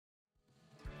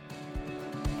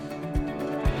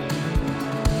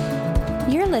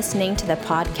You're listening to the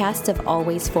podcast of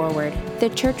Always Forward, the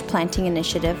church planting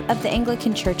initiative of the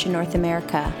Anglican Church in North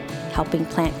America, helping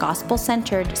plant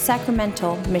gospel-centered,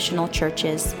 sacramental, missional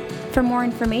churches. For more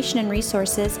information and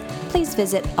resources, please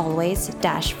visit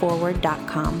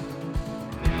always-forward.com.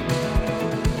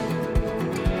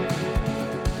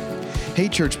 Hey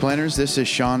church planners, this is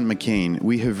Sean McCain.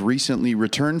 We have recently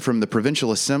returned from the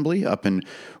Provincial Assembly up in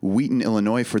Wheaton,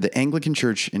 Illinois for the Anglican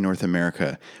Church in North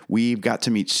America. We've got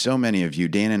to meet so many of you.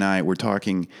 Dan and I were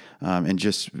talking and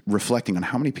just reflecting on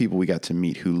how many people we got to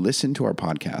meet who listen to our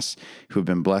podcasts, who have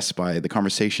been blessed by the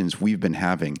conversations we've been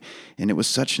having. And it was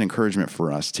such an encouragement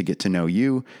for us to get to know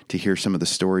you, to hear some of the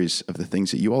stories of the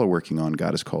things that you all are working on,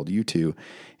 God has called you to,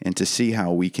 and to see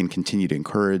how we can continue to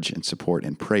encourage and support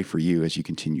and pray for you as you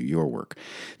continue your work.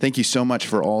 Thank you so much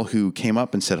for all who came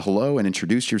up and said hello and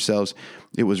introduced yourselves.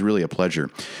 It was really a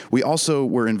pleasure. We also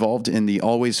were involved in the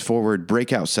Always Forward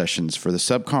breakout sessions for the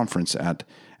sub-conference at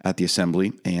the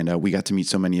Assembly, and we got to meet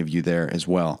so many of you there as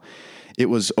well. It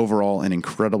was overall an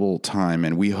incredible time,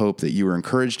 and we hope that you were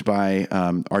encouraged by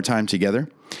our time together.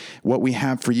 What we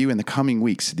have for you in the coming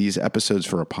weeks, these episodes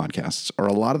for our podcasts, are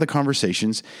a lot of the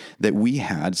conversations that we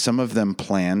had, some of them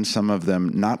planned, some of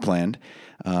them not planned,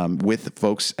 with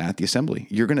folks at the Assembly.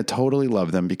 You're going to totally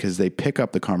love them because they pick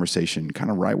up the conversation kind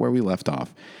of right where we left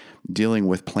off, dealing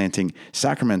with planting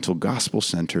sacramental,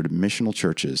 gospel-centered missional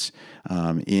churches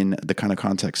in the kind of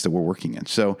context that we're working in.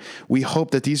 So we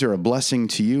hope that these are a blessing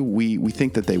to you. We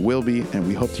think that they will be, and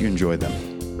we hope you enjoy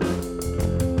them.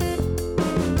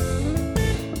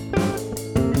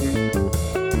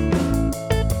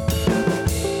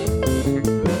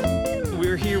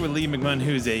 We're here with Lee McMunn,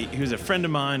 who's a friend of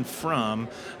mine from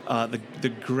the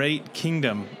great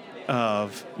kingdom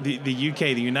of the UK,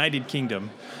 the United Kingdom,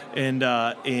 and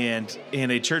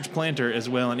a church planter as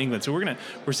well in England. So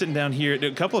we're sitting down here.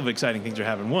 A couple of exciting things are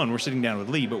happening. One, we're sitting down with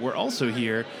Lee, but we're also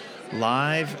here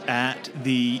live at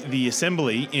the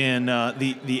assembly in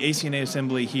the ACNA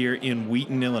assembly here in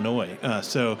Wheaton, Illinois.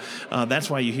 So that's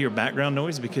why you hear background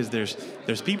noise, because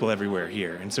there's people everywhere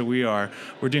here, and so we're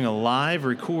doing a live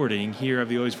recording here of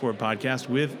the Always Forward podcast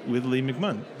with Lee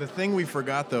McMunn. The thing we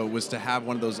forgot though was to have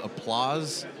one of those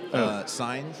applause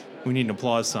signs. We need an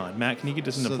applause sign. Matt, can you get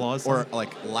us an applause sign? Or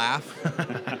like laugh.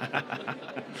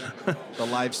 The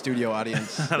live studio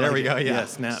audience. There we go. Yeah,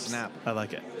 snap. I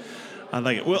like it.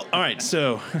 Well, all right.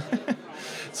 So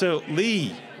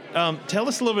Lee, tell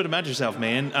us a little bit about yourself,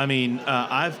 man. I mean,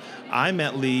 I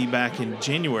met Lee back in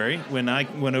January when I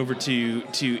went over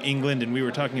to England, and we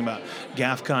were talking about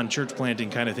GAFCON church planting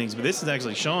kind of things. But this is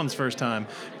actually Sean's first time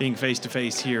being face to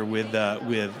face here with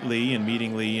Lee and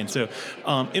meeting Lee. And so,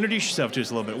 introduce yourself to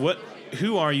us a little bit.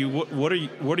 Who are you? What are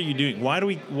you doing? Why do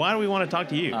we want to talk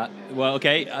to you? Well,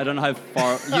 okay, I don't know how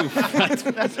far you.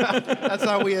 That's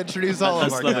how we introduce all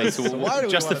of our guests. So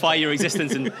justify your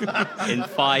existence in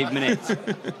 5 minutes.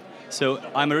 So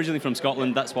I'm originally from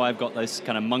Scotland. That's why I've got this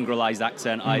kind of mongrelized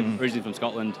accent. I'm originally from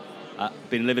Scotland.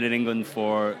 Been living in England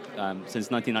for since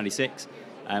 1996.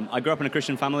 I grew up in a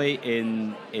Christian family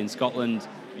in Scotland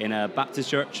in a Baptist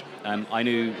church. I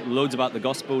knew loads about the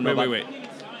gospel. Wait.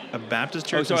 A Baptist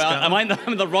church? Oh, sorry, I'm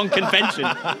in the wrong convention.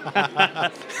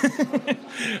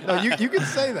 No, you can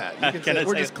say that.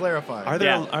 We're just clarifying. Are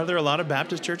there a lot of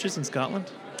Baptist churches in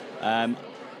Scotland?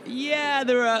 Yeah,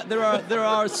 there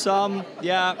are some.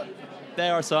 Yeah,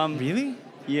 there are some. Really?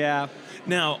 Yeah.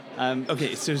 Now,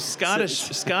 okay, so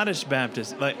Scottish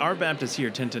Baptists, like our Baptists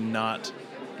here, tend to not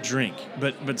drink,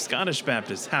 but Scottish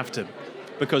Baptists have to.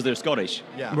 Because they're Scottish.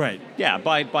 Yeah. Right. Yeah,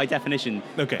 by definition.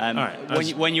 Okay, all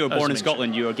right. When you were born in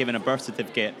Scotland, you were given a birth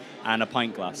certificate and a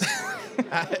pint glass.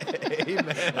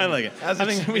 Amen. I like it. I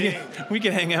think we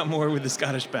can hang out more with the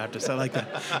Scottish Baptists. I like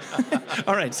that.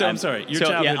 All right, so I'm sorry. Your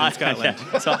childhood in Scotland.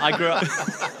 So I grew up...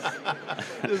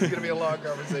 This is going to be a long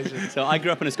conversation. So I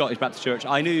grew up in a Scottish Baptist church.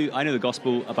 I knew the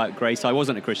gospel about grace. I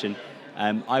wasn't a Christian.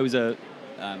 I was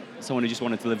someone who just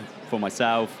wanted to live for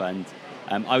myself, and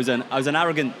I was an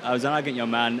arrogant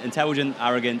young man, intelligent,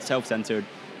 arrogant, self-centered.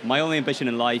 My only ambition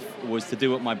in life was to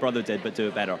do what my brother did, but do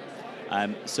it better.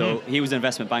 He was an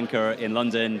investment banker in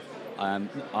London.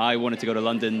 I wanted to go to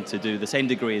London to do the same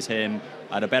degree as him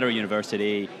at a better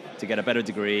university, to get a better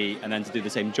degree, and then to do the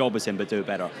same job as him, but do it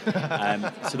better.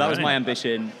 So that was my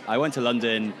ambition. I went to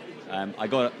London. I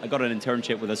got an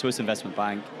internship with a Swiss investment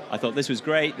bank. I thought this was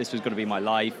great. This was going to be my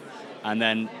life. And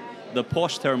then the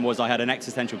posh term was I had an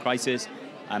existential crisis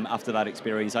after that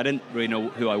experience. I didn't really know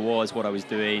who I was, what I was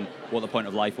doing, what the point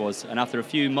of life was. And after a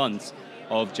few months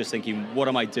of just thinking, what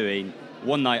am I doing?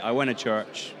 One night I went to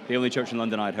church, the only church in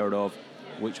London I'd heard of,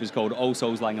 which was called All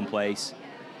Souls Langham Place.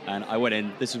 And I went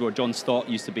in. This is where John Stott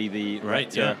used to be the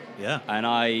rector. Yeah. And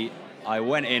I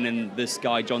went in, and this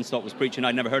guy, John Stott, was preaching.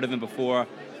 I'd never heard of him before.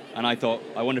 And I thought,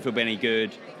 I wonder if he'll be any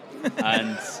good.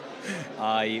 And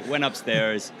I went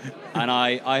upstairs, and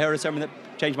I heard a sermon that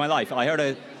changed my life. I heard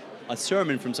a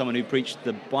sermon from someone who preached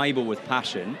the Bible with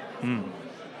passion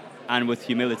and with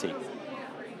humility.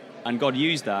 And God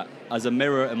used that as a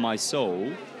mirror in my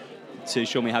soul to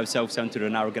show me how self-centered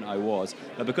and arrogant I was.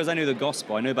 But because I knew the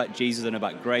gospel, I knew about Jesus and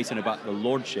about grace and about the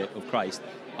lordship of Christ,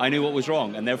 I knew what was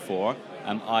wrong, and therefore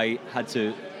I had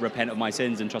to repent of my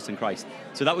sins and trust in Christ.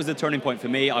 So that was the turning point for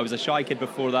me. I was a shy kid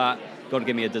before that. God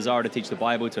gave me a desire to teach the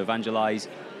Bible, to evangelize,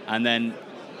 and then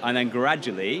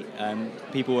gradually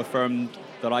people affirmed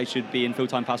that I should be in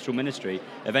full-time pastoral ministry.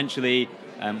 Eventually,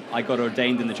 I got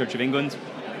ordained in the Church of England,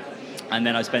 and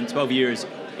then I spent 12 years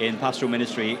in pastoral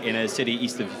ministry in a city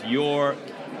east of York,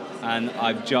 and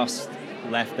I've just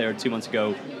left there 2 months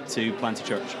ago to plant a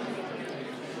church.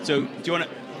 So, do you want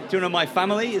to know my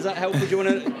family? Is that helpful? Do you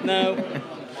want to know?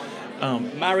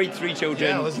 Married, 3 children.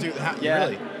 Yeah, let's do that. Yeah.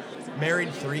 Really?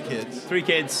 Married, 3 kids. 3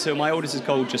 kids. So my oldest is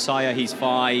called Josiah. He's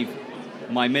 5.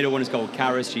 My middle one is called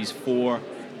Karis. She's 4.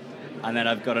 And then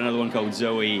I've got another one called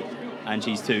Zoe, and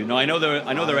she's 2. Now I know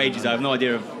their ages. I have no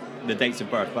idea of the dates of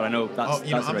birth, but I know that's I'm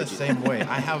their the ages. same way.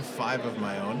 I have 5 of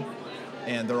my own,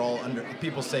 and they're all under.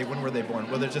 People say, when were they born?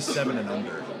 Well, they're just 7 and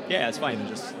under. Yeah, that's fine. And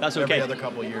just That's okay. Every other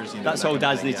couple of years, That's that all kind of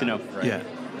dads thing. need to know. Right. Yeah.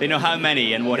 They know how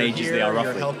many and what You're ages here, they are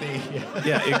You're roughly. healthy.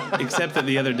 Yeah, except that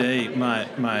the other day,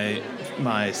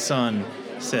 my son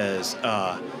says,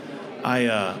 I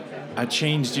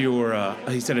changed your.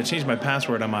 He said I changed my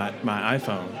password on my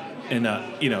iPhone, and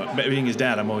being his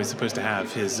dad, I'm always supposed to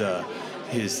have his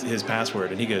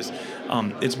password, and he goes,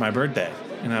 it's my birthday,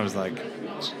 and I was like.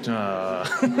 I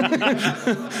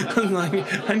was like,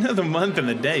 I know the month and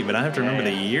the day, but I have to remember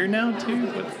the year now too.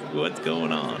 What's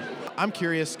going on? I'm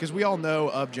curious, because we all know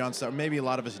of John Stott. Maybe a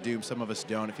lot of us do, some of us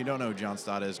don't. If you don't know who John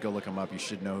Stott is, go look him up. You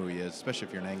should know who he is, especially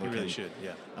if you're an You Anglican. really should,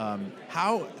 yeah.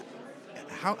 How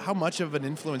much of an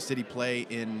influence did he play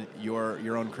in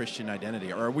your own Christian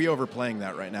identity? Or are we overplaying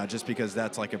that right now just because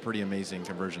that's like a pretty amazing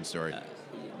conversion story?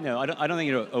 No, I don't think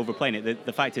you're overplaying it.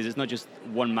 The fact is, it's not just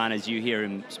one man as you hear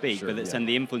him speak, Sure, but it's yeah.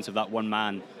 the influence of that one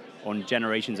man on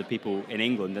generations of people in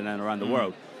England and then around the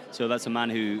world. So that's a man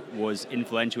who was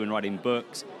influential in writing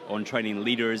books, on training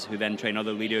leaders, who then train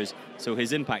other leaders. So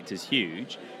his impact is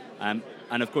huge. And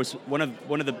of course, one of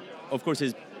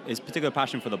his particular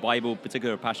passion for the Bible,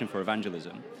 particular passion for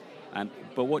evangelism.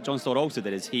 But what John Stott also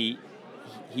did is he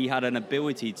had an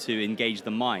ability to engage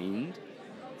the mind,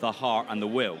 the heart, and the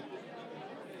will.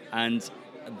 And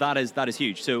that is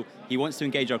huge. So he wants to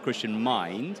engage our Christian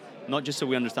mind, not just so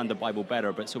we understand the Bible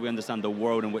better, but so we understand the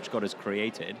world in which God has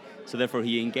created. So therefore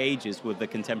he engages with the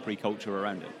contemporary culture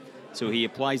around him. So he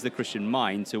applies the Christian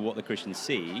mind to what the Christian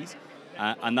sees,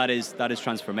 and that is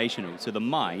transformational. So the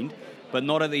mind, but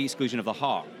not at the exclusion of the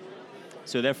heart.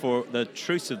 So therefore the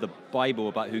truths of the Bible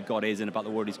about who God is and about the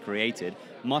world he's created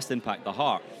must impact the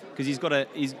heart. Because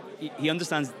he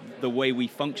understands the way we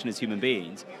function as human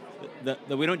beings. That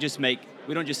we don't just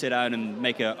sit down and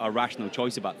make a rational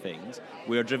choice about things.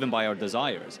 We are driven by our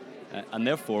desires, and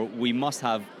therefore we must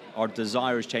have our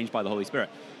desires changed by the Holy Spirit.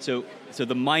 So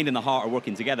the mind and the heart are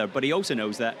working together. But he also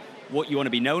knows that what you want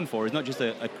to be known for is not just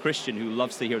a Christian who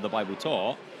loves to hear the Bible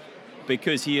taught,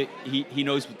 because he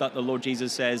knows that the Lord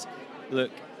Jesus says, look,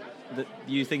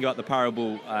 you think about the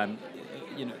parable,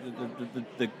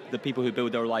 the people who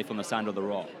build their life on the sand or the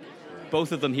rock.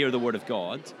 Both of them hear the word of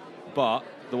God, but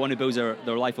the one who builds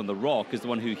their life on the rock is the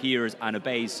one who hears and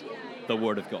obeys the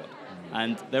word of God.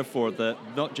 And therefore,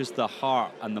 not just the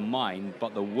heart and the mind,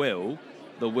 but the will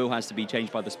has to be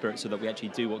changed by the Spirit so that we actually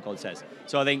do what God says.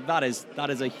 So I think that is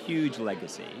a huge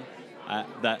legacy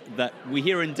that we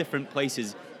hear in different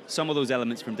places, some of those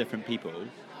elements from different people,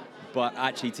 but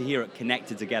actually to hear it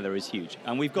connected together is huge.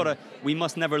 And we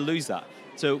must never lose that.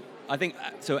 So I think,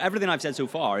 everything I've said so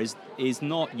far is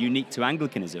not unique to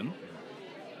Anglicanism.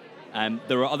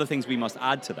 There are other things we must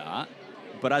add to that,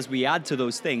 but as we add to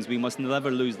those things, we must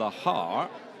never lose the heart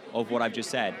of what I've just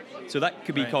said. So that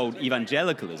could be called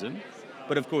evangelicalism,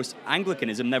 but of course,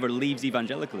 Anglicanism never leaves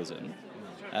evangelicalism,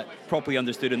 properly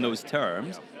understood in those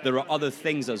terms. There are other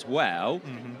things as well,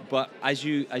 but as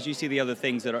you see the other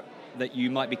things that you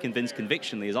might be convinced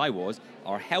convictionally, as I was,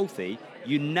 are healthy,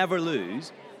 you never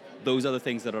lose those other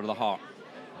things that are the heart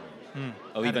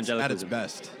of evangelicalism.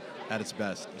 At its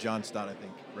best. John Stott, I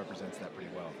think, represents that pretty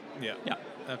well. Yeah,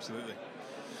 absolutely.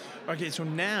 Okay, so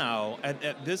now,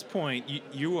 at this point,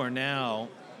 you are now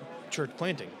church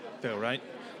planting, though, right?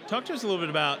 Talk to us a little bit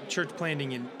about church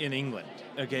planting in England.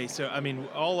 Okay, so I mean,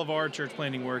 all of our church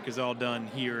planting work is all done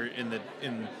here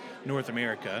in North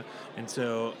America, and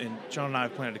Sean and I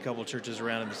have planted a couple of churches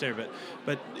around in this area.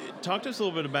 But talk to us a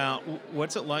little bit about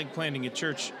what's it like planting a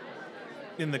church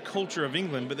in the culture of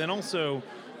England, but then also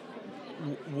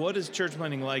what is church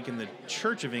planting like in the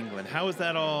Church of England? How is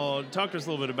that all? Talk to us a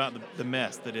little bit about the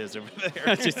mess that is over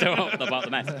there. Just about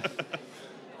the mess.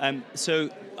 So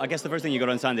I guess the first thing you got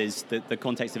to understand is the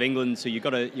context of England. So you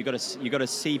got to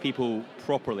see people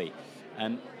properly.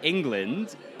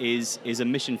 England is a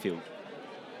mission field.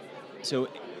 So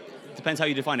it depends how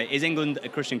you define it. Is England a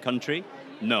Christian country?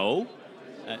 No,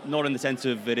 not in the sense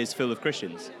of it is full of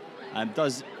Christians.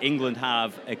 Does England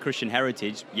have a Christian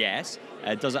heritage? Yes.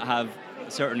 Does it have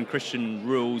certain Christian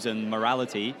rules and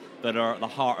morality that are at the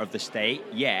heart of the state?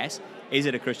 Yes. Is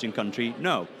it a Christian country?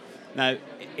 No. Now,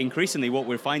 increasingly what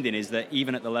we're finding is that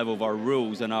even at the level of our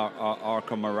rules and our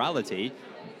morality,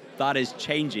 that is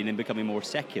changing and becoming more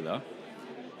secular.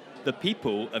 The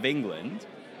people of England,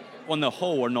 on the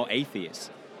whole, are not atheists.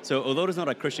 So although it's not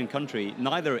a Christian country,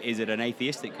 neither is it an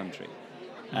atheistic country.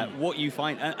 What you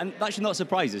find, and that should not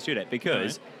surprise us, should it?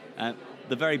 Because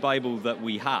the very Bible that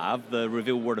we have, the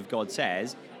revealed Word of God,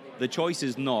 says the choice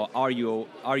is not are you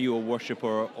a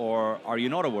worshipper or are you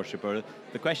not a worshipper.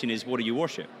 The question is, what do you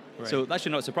worship? Right. So that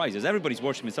should not surprise us. Everybody's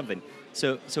worshiping something.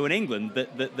 So in England,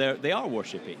 they are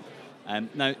worshiping.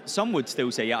 Now, some would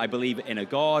still say, yeah, I believe in a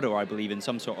God or I believe in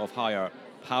some sort of higher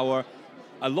power.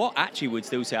 A lot actually would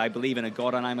still say, I believe in a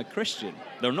God and I'm a Christian.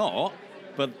 They're not,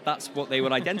 but that's what they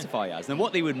would identify as. And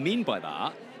what they would mean by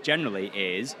that, generally,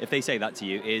 is, if they say that to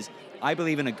you, is, I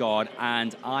believe in a God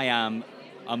and I am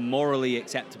a morally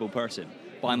acceptable person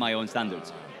by my own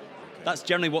standards. That's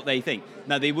generally what they think.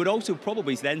 Now, they would also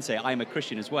probably then say, I'm a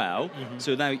Christian as well. Mm-hmm.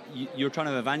 So now you're trying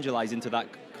to evangelize into that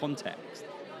context.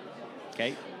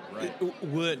 Okay?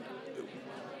 Right.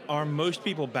 Are most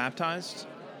people baptized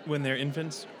when they're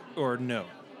infants or no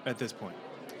at this point?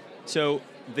 So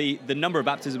the number of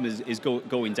baptisms is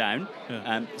going down.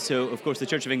 Yeah. So, of course, the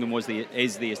Church of England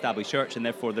is the established church, and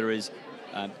therefore there has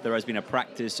been a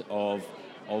practice of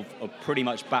pretty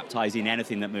much baptizing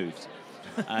anything that moves.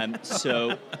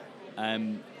 So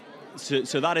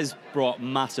that has brought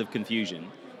massive confusion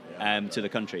to the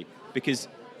country, because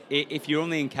if your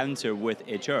only encounter with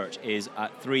a church is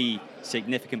at three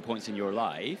significant points in your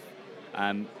life,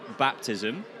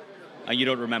 baptism, and you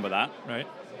don't remember that, right?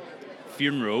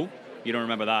 Funeral, you don't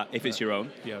remember that if it's your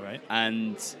own, yeah, right.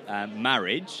 And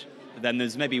marriage, then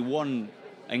there's maybe one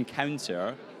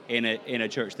encounter in a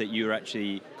church that you're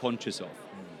actually conscious of.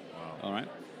 Wow. All right.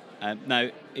 Now,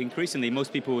 increasingly,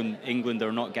 most people in England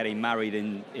are not getting married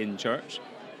in church.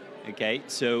 Okay,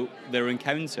 so their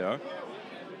encounter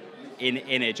in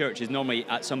a church is normally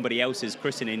at somebody else's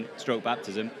christening, stroke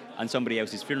baptism, and somebody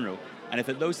else's funeral. And if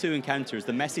at those two encounters,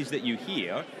 the message that you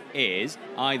hear is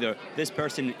either this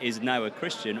person is now a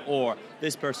Christian or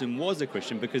this person was a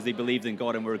Christian because they believed in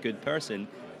God and were a good person,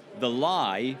 the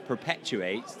lie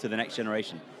perpetuates to the next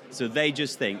generation. So they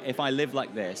just think, if I live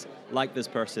like this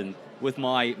person, with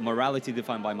my morality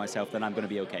defined by myself, then I'm going to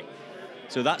be okay.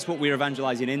 So that's what we're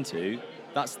evangelizing into.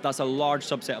 That's a large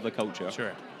subset of the culture.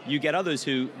 Sure. You get others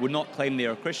who would not claim they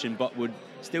are Christian, but would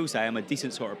still say, I'm a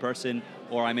decent sort of person,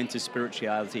 or I'm into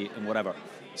spirituality and whatever.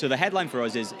 So the headline for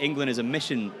us is, England is a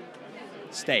mission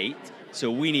state,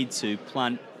 so we need to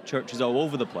plant churches all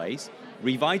over the place,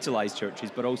 revitalize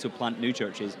churches, but also plant new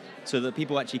churches, so that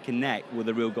people actually connect with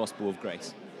the real gospel of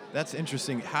grace. That's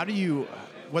interesting.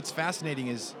 What's fascinating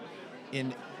is,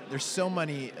 there's so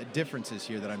many differences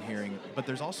here that I'm hearing, but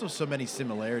there's also so many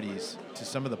similarities to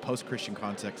some of the post-Christian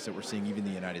contexts that we're seeing even in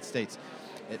the United States,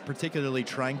 particularly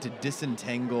trying to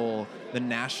disentangle the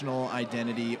national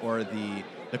identity or the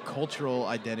cultural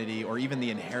identity or even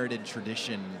the inherited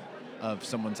tradition of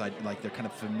someone's, like their kind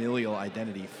of familial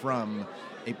identity, from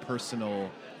a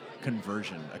personal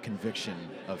conversion, a conviction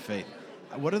of faith.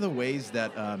 What are the ways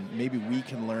that maybe we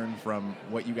can learn from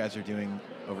what you guys are doing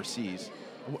overseas?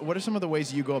 What are some of the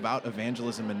ways you go about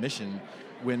evangelism and mission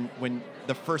when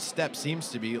the first step seems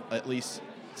to be, at least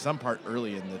some part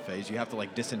early in the phase, you have to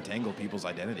disentangle people's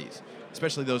identities,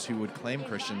 especially those who would claim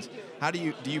Christians? How do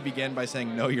you begin by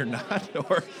saying no, you're not,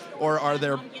 or are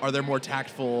there more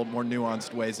tactful, more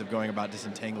nuanced ways of going about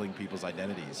disentangling people's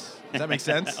identities? Does that make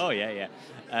sense? Oh yeah.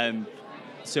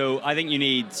 So I think you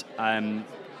need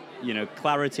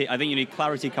clarity. I think you need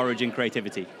clarity, courage, and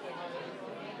creativity.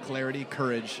 Clarity,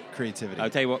 courage, creativity. I'll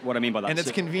tell you what I mean by that. And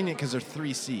it's convenient because there's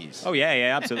 3 C's. Oh,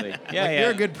 yeah, absolutely. Yeah. You're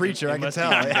a good preacher, I can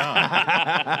tell.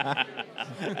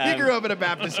 He grew up in a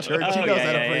Baptist church. He knows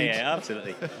how to preach. Yeah,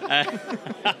 absolutely.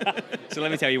 So let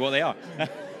me tell you what they are.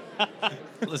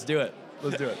 Let's do it.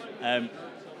 Let's do it.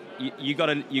 You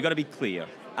gotta be clear,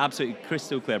 absolutely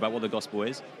crystal clear about what the gospel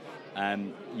is.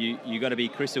 You got to be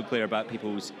crystal clear about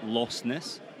people's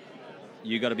lostness.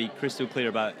 You got to be crystal clear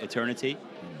about eternity.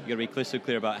 You got to be crystal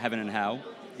clear about heaven and hell.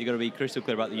 You got to be crystal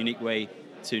clear about the unique way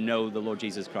to know the Lord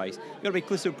Jesus Christ. You got to be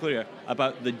crystal clear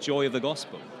about the joy of the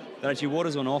gospel. That actually what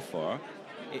is on offer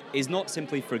is not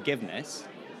simply forgiveness,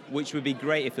 which would be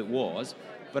great if it was,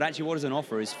 but actually what is on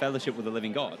offer is fellowship with the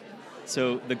living God.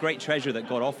 So the great treasure that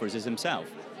God offers is himself.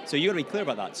 So you got to be clear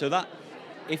about that. So that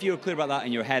if you're clear about that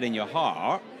in your head and your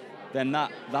heart, then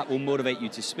that will motivate you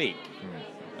to speak.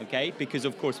 Okay? Because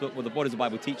of course, what does the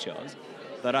Bible teach us?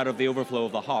 That out of the overflow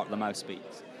of the heart, the mouth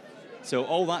speaks. So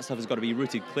all that stuff has got to be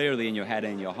rooted clearly in your head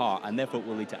and in your heart, and therefore it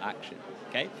will lead to action.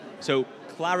 Okay? So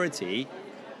clarity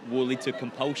will lead to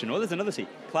compulsion. Oh, there's another C.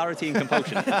 Clarity and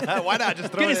compulsion. Why not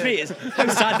just throw Goodness it in? me, how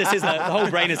sad this is. The whole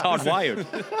brain is hardwired.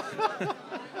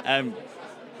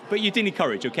 But you do need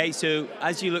courage, okay? So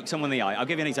as you look someone in the eye, I'll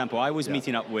give you an example. I was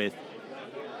meeting up with,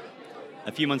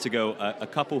 a few months ago, a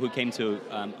couple who came to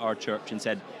our church and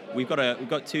said, we've got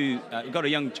a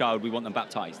young child, we want them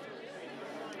baptized.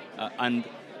 And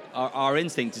our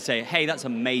instinct to say, hey, that's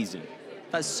amazing.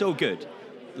 That's so good.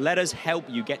 Let us help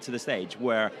you get to the stage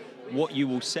where what you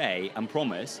will say and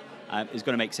promise is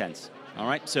going to make sense. All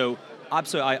right? So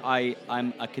absolutely,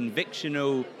 I'm a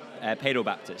convictional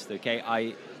Paedo-Baptist, okay?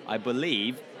 I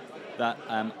believe that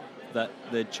that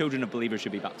the children of believers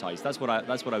should be baptized. That's what I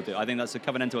would do. I think that's a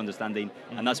covenantal understanding,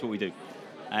 and that's what we do.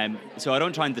 So I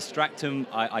don't try and distract them.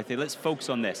 I think let's focus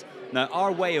on this. Now,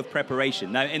 our way of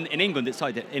preparation. Now, in England, it's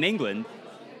like in England,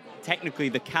 technically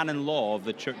the canon law of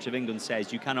the Church of England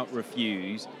says you cannot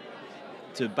refuse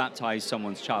to baptize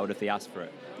someone's child if they ask for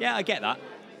it. Yeah, I get that.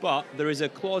 But there is a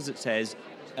clause that says,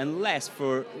 unless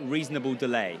for reasonable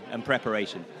delay and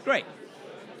preparation. Great.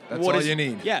 That's all you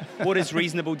need. Yeah. What is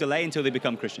reasonable delay until they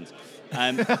become Christians?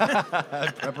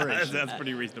 Preparation. That's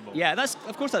pretty reasonable. Yeah,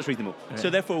 of course that's reasonable. Yeah. So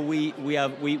therefore we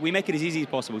make it as easy as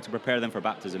possible to prepare them for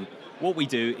baptism. What we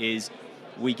do is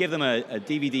we give them a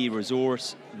DVD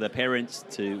resource, the parents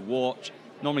to watch.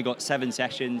 Normally got 7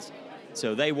 sessions.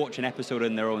 So they watch an episode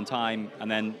in their own time, and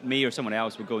then me or someone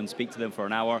else would go and speak to them for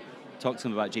an hour, talk to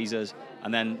them about Jesus,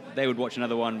 and then they would watch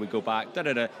another one, we'd go back,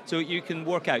 So you can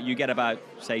work out, you get about,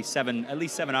 say, at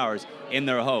least 7 hours in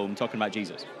their home talking about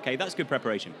Jesus. Okay, that's good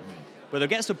preparation. But there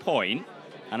gets a point,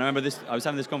 and I remember this, I was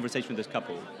having this conversation with this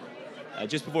couple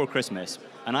just before Christmas,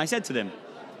 and I said to them,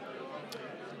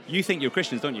 you think you're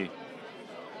Christians, don't you?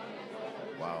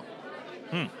 Wow.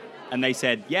 And they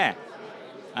said, yeah.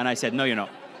 And I said, no, you're not.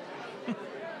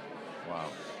 Wow.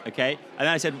 Okay? And then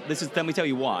I said, let me tell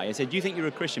you why. I said, you think you're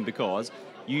a Christian because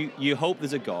you hope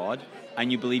there's a God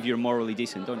and you believe you're morally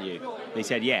decent, don't you? They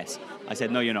said, yes. I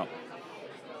said, no, you're not.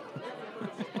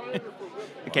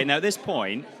 Okay, now at this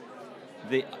point,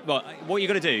 what you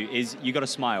got to do is you got to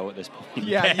smile at this point.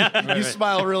 Yeah, you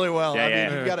smile really well. Yeah, I mean,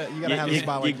 yeah. you gotta have a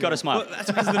smile. You got to smile. Well,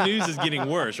 that's because the news is getting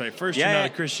worse, right? First, you're not a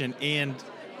Christian, and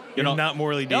you're not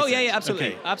morally decent. Oh, yeah, absolutely.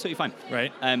 Okay. Absolutely fine.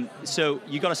 Right. So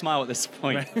you got to smile at this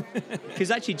point.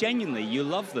 Because actually, genuinely, you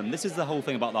love them. This is the whole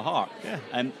thing about the heart.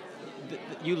 Yeah.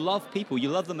 You love people. You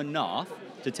love them enough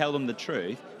to tell them the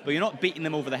truth, but you're not beating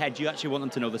them over the head. You actually want them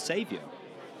to know the Savior.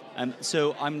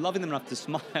 So I'm loving them enough to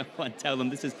smile and tell them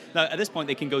this is... Now, at this point,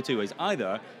 they can go 2 ways.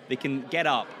 Either they can get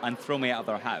up and throw me out of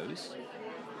their house.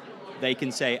 They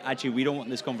can say, actually, we don't want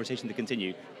this conversation to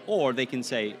continue. Or they can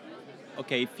say,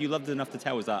 okay, if you loved enough to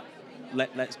tell us that,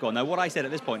 let's go. Now, what I said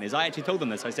at this point is, I actually told them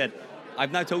this. I said,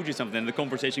 I've now told you something, and the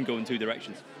conversation go in 2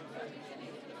 directions.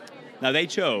 Now, they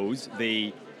chose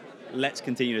the let's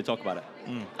continue to talk about it.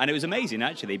 And it was amazing,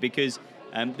 actually, because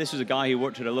this was a guy who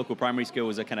worked at a local primary school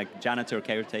as a kind of janitor,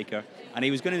 caretaker, and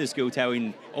he was going to the school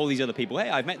telling all these other people, hey,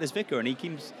 I've met this vicar, and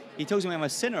he tells me I'm a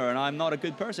sinner and I'm not a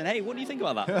good person. Hey, what do you think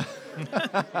about that?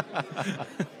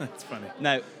 That's funny.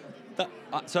 Now,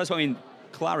 so that's what I mean.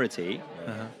 Clarity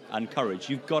and courage.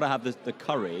 You've got to have the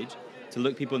courage to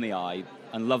look people in the eye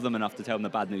and love them enough to tell them the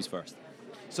bad news first.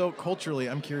 So culturally,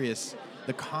 I'm curious,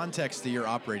 the context that you're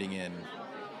operating in,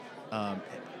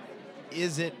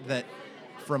 is it that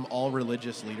from all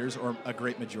religious leaders, or a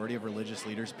great majority of religious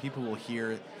leaders, people will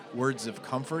hear words of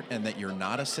comfort and that you're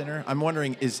not a sinner? I'm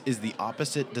wondering, is the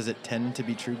opposite, does it tend to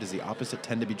be true? Does the opposite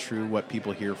tend to be true, what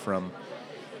people hear from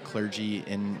clergy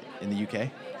in the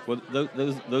UK? Well,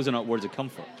 those are not words of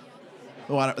comfort.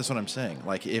 Well, that's what I'm saying.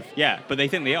 Like if Yeah, but they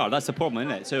think they are. That's the problem,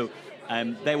 isn't it? So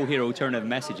they will hear alternative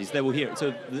messages. They will hear.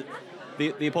 So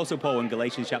the Apostle Paul in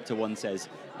Galatians chapter 1 says,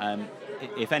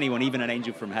 if anyone, even an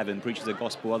angel from heaven, preaches a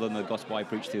gospel other than the gospel I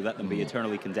preach to, let them be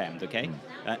eternally condemned, okay?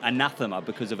 Anathema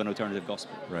because of an alternative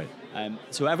gospel. Right.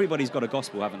 So everybody's got a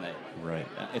gospel, haven't they? Right.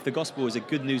 If the gospel is a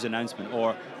good news announcement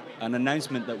or an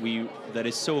announcement that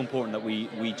is so important that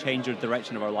we change the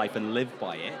direction of our life and live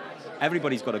by it,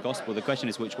 everybody's got a gospel. The question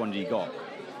is, which one do you got?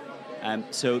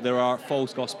 So there are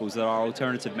false gospels, there are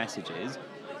alternative messages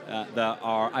that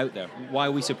are out there. Why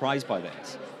are we surprised by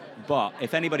this? But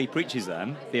if anybody preaches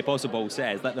them, the Apostle Paul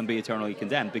says, let them be eternally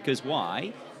condemned. Because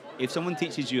why? If someone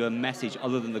teaches you a message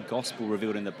other than the gospel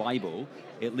revealed in the Bible,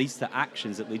 it leads to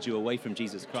actions that lead you away from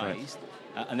Jesus Christ,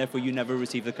 and therefore you never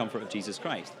receive the comfort of Jesus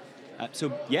Christ.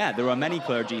 So there are many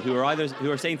clergy who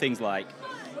are saying things like,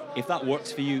 if that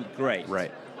works for you, great.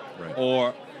 Right.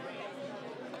 Or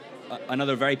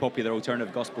another very popular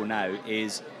alternative gospel now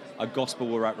is a gospel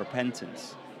without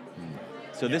repentance.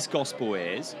 So this gospel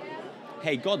is,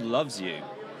 hey, God loves you.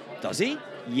 Does he?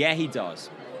 Yeah, he does.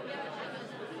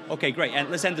 Okay, great. And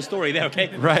let's end the story there,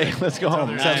 okay? Right. Let's go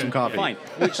home. Let's have some coffee. Fine.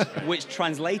 Which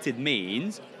translated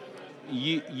means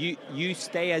you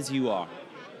stay as you are.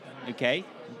 Okay?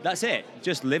 That's it.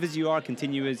 Just live as you are,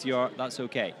 continue as you are. That's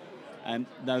okay.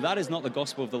 Now, that is not the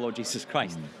gospel of the Lord Jesus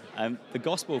Christ. The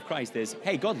gospel of Christ is,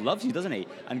 hey, God loves you, doesn't he?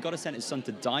 And God has sent his son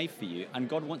to die for you, and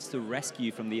God wants to rescue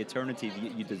you from the eternity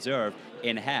that you deserve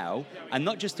in hell, and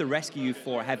not just to rescue you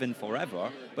for heaven forever,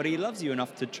 but he loves you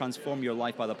enough to transform your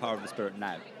life by the power of the Spirit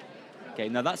now. Okay,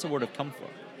 now that's a word of comfort.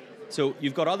 So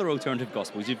you've got other alternative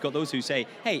gospels. You've got those who say,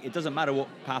 hey, it doesn't matter what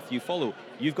path you follow.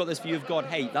 You've got this view of God,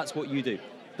 hey, that's what you do.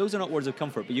 Those are not words of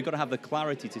comfort, but you've got to have the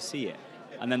clarity to see it.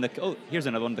 And then here's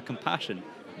another one, the compassion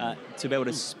to be able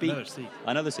to speak.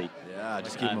 Another C. Yeah,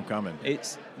 just keep them coming.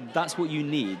 That's what you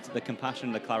need, the compassion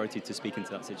and the clarity to speak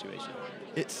into that situation.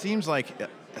 It seems like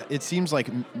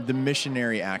the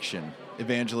missionary action,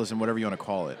 evangelism, whatever you want to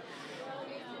call it,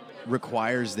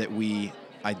 requires that we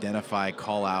identify,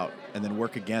 call out, and then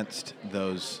work against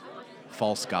those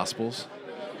false gospels.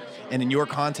 And in your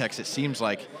context, it seems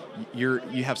like you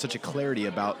have such a clarity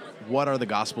about what are the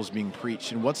gospels being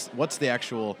preached and what's the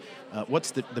actual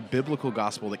what's the biblical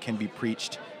gospel that can be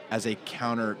preached as a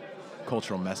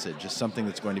counter-cultural message, as something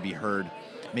that's going to be heard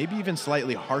maybe even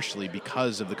slightly harshly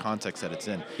because of the context that it's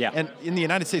in. Yeah. And in the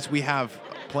United States, we have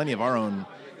plenty of our own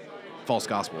false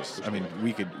gospels. I mean,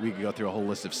 we could go through a whole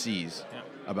list of C's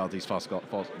about these false,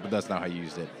 but that's not how you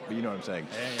used it. But you know what I'm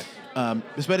saying.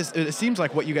 But it seems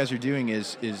like what you guys are doing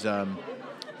is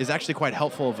actually quite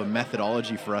helpful of a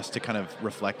methodology for us to kind of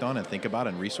reflect on and think about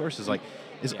and resources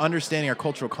understanding our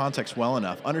cultural context well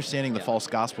enough, understanding the false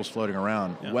gospels floating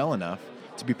around well enough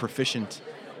to be proficient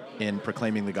in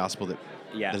proclaiming the gospel that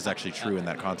is actually true in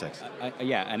that context.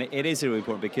 And it is really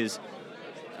important because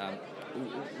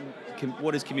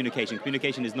what is communication?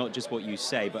 Communication is not just what you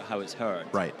say, but how it's heard.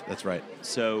 Right, that's right.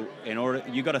 So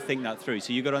you got to think that through.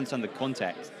 So you got to understand the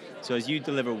context. So as you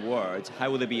deliver words, how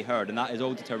will they be heard? And that is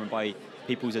all determined by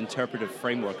people's interpretive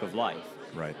framework of life.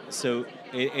 Right. So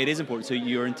it is important. So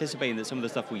you're anticipating that some of the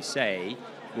stuff we say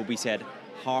will be said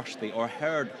harshly or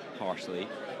heard harshly.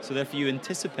 So therefore you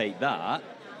anticipate that,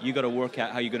 you got to work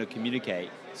out how you're going to communicate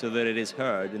so that it is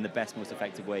heard in the best, most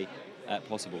effective way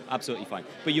possible. Absolutely fine.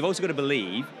 But you've also got to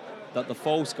believe that the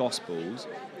false gospels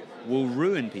will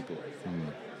ruin people.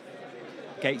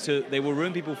 Okay, so they will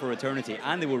ruin people for eternity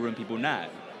and they will ruin people now.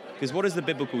 Because what is the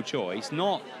biblical choice?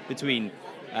 Not between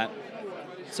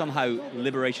somehow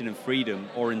liberation and freedom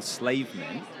or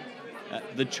enslavement.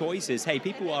 The choice is, hey,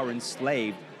 people are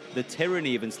enslaved, the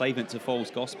tyranny of enslavement to false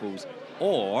gospels,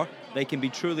 or they can be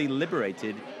truly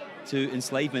liberated to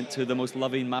enslavement to the most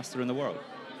loving master in the world.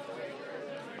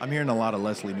 I'm hearing a lot of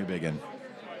Leslie Newbigin.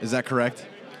 Is that correct?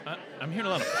 I'm hearing a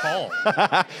lot of Paul.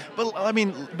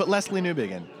 but Leslie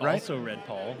Newbigin, right? Also read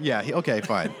Paul. Yeah, okay,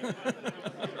 fine.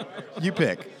 You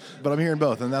pick. But I'm hearing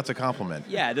both, and that's a compliment.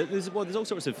 Yeah, there's all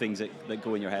sorts of things that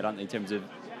go in your head, aren't they, in terms of,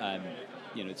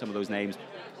 some of those names.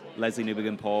 Leslie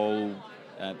Newbigin, Paul,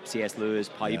 C.S. Lewis,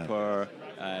 Piper,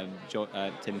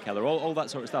 Tim Keller, all that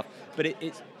sort of stuff. But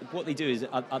it's what they do is,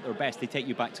 at their best, they take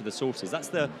you back to the sources. That's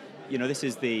this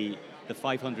is the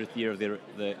 500th year of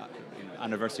the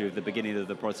anniversary of the beginning of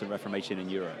the Protestant Reformation in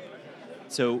Europe.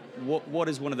 So what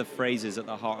is one of the phrases at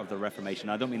the heart of the Reformation?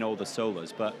 I don't mean all the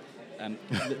solas, but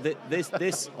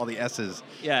this all the S's.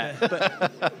 Yeah,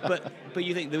 but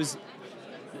you think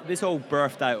this all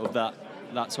birthed out of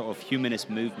that sort of humanist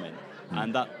movement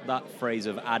and that phrase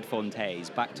of ad fontes,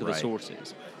 back to the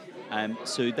sources.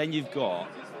 So then you've got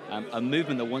a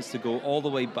movement that wants to go all the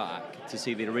way back to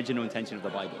see the original intention of the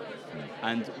Bible.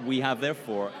 And we have,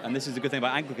 therefore, and this is the good thing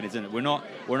about Anglicanism, isn't it?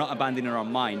 We're not abandoning our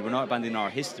mind, we're not abandoning our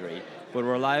history, but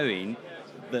we're allowing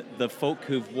the folk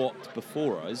who've walked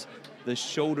before us, the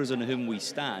shoulders on whom we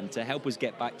stand, to help us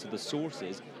get back to the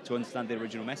sources to understand the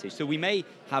original message. So we may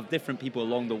have different people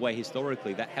along the way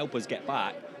historically that help us get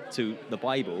back to the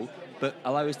Bible, but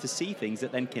allow us to see things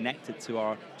that then connect it to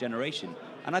our generation.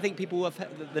 And I think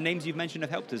the names you've mentioned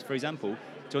have helped us, for example,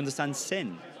 to understand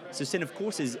sin. So sin, of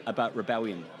course, is about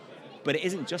rebellion, but it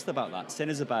isn't just about that. Sin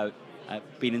is about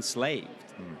being enslaved.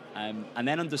 And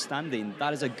then understanding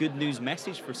that is a good news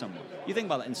message for someone. You think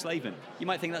about that enslavement, you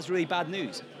might think that's really bad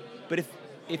news. But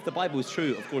if the Bible is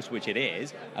true, of course, which it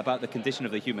is, about the condition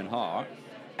of the human heart,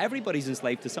 everybody's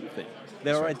enslaved to something.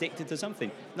 They are addicted to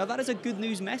something. Now, that is a good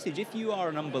news message. If you are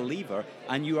an unbeliever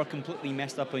and you are completely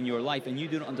messed up in your life and you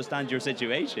do not understand your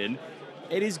situation,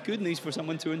 it is good news for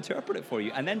someone to interpret it for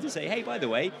you. And then to say, hey, by the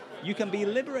way, you can be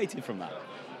liberated from that.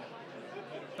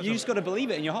 You just got to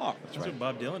believe it in your heart. That's what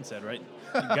Bob Dylan said, right?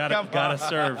 You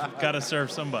gotta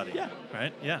serve somebody. Yeah.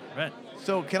 Right? Yeah, right.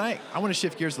 So I want to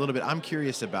shift gears a little bit. I'm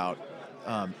curious about,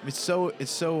 it's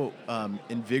so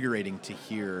invigorating to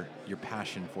hear your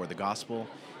passion for the gospel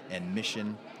and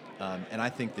mission. And I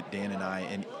think that Dan and I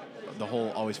and the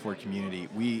whole Always Forward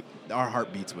community, our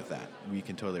heart beats with that. We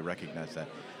can totally recognize that.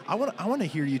 I want to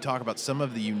hear you talk about some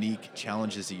of the unique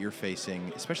challenges that you're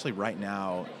facing, especially right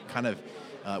now, kind of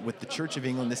with the Church of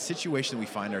England, this situation we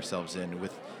find ourselves in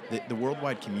with the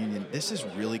worldwide communion. This is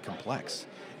really complex,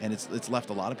 and it's left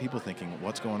a lot of people thinking,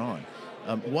 what's going on?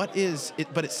 What is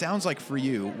it? But it sounds like for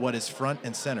you, what is front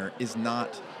and center is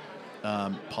not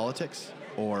politics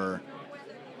or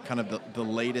kind of the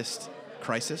latest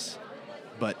crisis,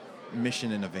 but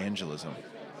mission and evangelism.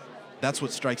 That's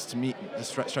what strikes me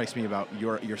about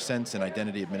your sense and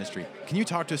identity of ministry. Can you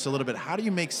talk to us a little bit? How do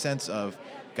you make sense of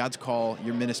God's call,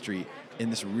 your ministry, in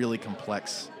this really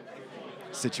complex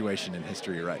situation in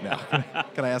history right now?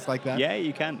 Can I ask like that? Yeah,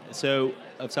 you can. So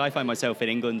I find myself in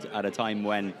England at a time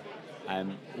when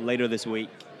later this week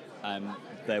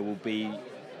there will be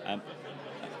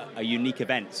a unique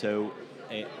event. So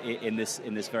in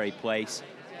this very place,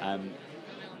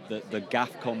 the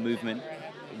GAFCON movement.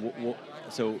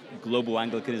 So global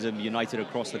Anglicanism, united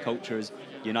across the cultures,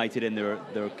 united in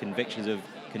their convictions of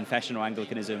confessional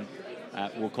Anglicanism,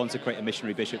 will consecrate a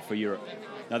missionary bishop for Europe.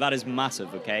 Now that is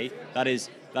massive, okay? That is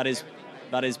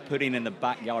putting in the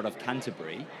backyard of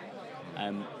Canterbury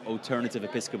alternative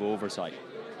episcopal oversight.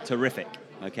 Terrific,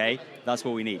 okay? That's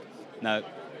what we need. Now,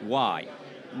 why?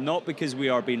 Not because we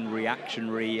are being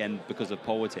reactionary and because of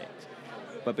politics,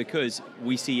 but because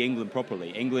we see England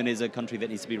properly. England is a country that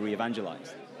needs to be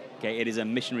re-evangelized. Okay, it is a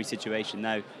missionary situation.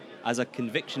 Now, as a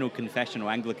convictional, confessional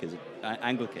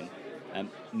Anglican,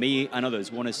 me and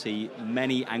others want to see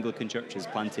many Anglican churches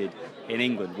planted in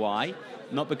England. Why?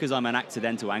 Not because I'm an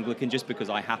accidental Anglican, just because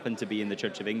I happen to be in the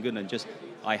Church of England and just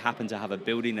I happen to have a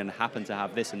building and happen to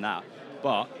have this and that,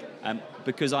 but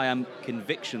because I am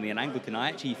convictionally an Anglican. I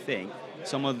actually think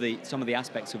some of the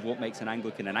aspects of what makes an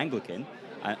Anglican,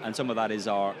 and some of that is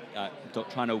our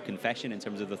doctrinal confession in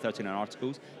terms of the 39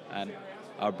 Articles,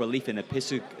 our belief in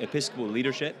episcopal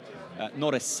leadership,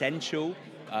 not essential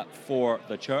for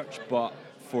the church, but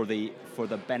for the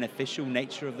beneficial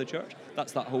nature of the church.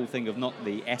 That's that whole thing of not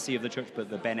the esse of the church, but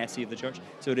the ben esse of the church.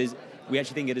 So we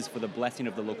actually think it is for the blessing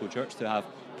of the local church to have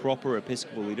proper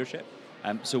episcopal leadership.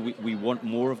 So we want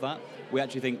more of that. We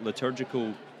actually think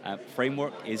liturgical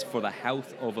framework is for the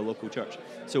health of a local church.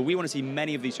 So we want to see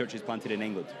many of these churches planted in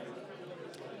England.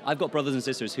 I've got brothers and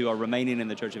sisters who are remaining in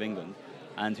the Church of England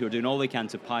and who are doing all they can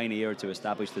to pioneer, to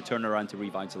establish, to turn around, to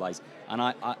revitalize. And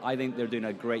I think they're doing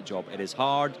a great job. It is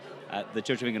hard. The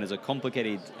Church of England is a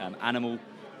complicated animal,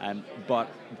 but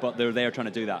they're there trying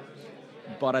to do that.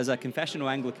 But as a confessional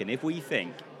Anglican, if we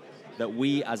think that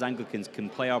we as Anglicans can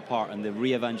play our part in the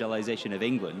re-evangelization of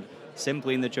England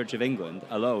simply in the Church of England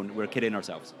alone, we're kidding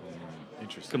ourselves.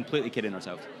 Interesting. Completely kidding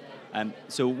ourselves.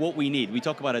 So what we need, we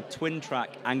talk about a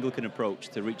twin-track Anglican approach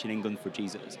to reaching England for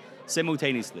Jesus.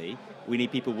 Simultaneously, we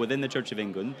need people within the Church of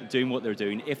England doing what they're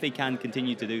doing, if they can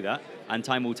continue to do that, and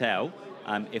time will tell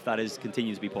if that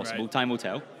continues to be possible. Right. Time will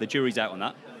tell. The jury's out on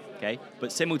that. Okay?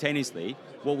 But simultaneously,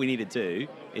 what we need to do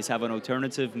is have an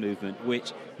alternative movement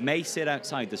which may sit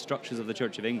outside the structures of the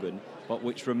Church of England, but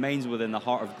which remains within the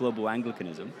heart of global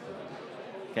Anglicanism.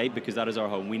 Okay, because that is our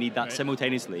home. We need that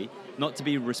simultaneously, not to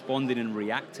be responding and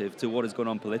reactive to what is going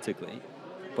on politically,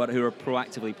 but who are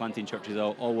proactively planting churches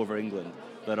all over England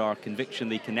that are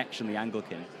convictionally, connectionally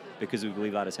Anglican, because we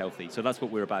believe that is healthy. So that's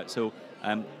what we're about. So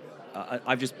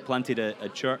I've just planted a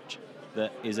church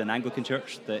that is an Anglican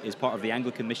church that is part of the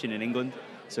Anglican Mission in England.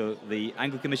 So the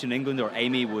Anglican Mission in England, or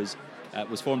AME, was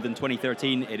formed in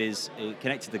 2013. It is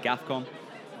connected to GAFCON.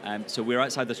 So we're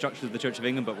outside the structures of the Church of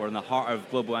England, but we're in the heart of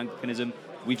global Anglicanism.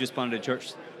 We've just planted a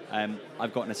church.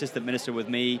 I've got an assistant minister with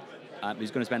me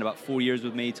who's going to spend about 4 years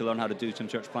with me to learn how to do some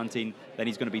church planting. Then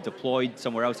he's going to be deployed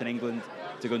somewhere else in England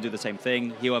to go and do the same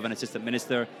thing. He'll have an assistant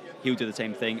minister. He'll do the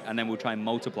same thing, and then we'll try and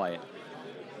multiply it.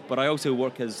 But I also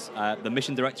work as the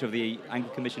mission director of the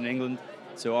Anglican Mission in England.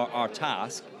 So our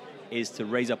task is to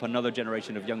raise up another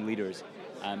generation of young leaders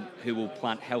who will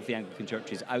plant healthy Anglican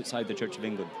churches outside the Church of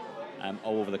England,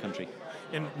 all over the country.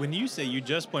 And when you say you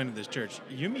just planted this church,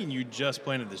 you mean you just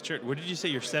planted this church. What did you say,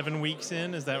 you're 7 weeks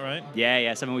in? Is that right?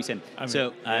 Yeah, 7 weeks in. I mean,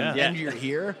 so, yeah. And you're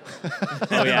here?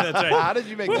 Oh, yeah. That's right. How did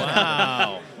you make that happen?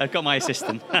 Wow. I've got my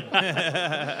assistant.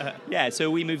 Yeah,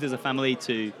 so we moved as a family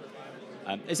to...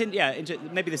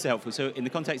 maybe this is helpful. So in the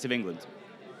context of England,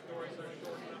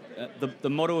 the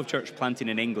model of church planting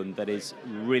in England that is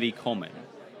really common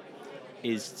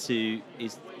is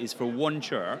for one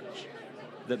church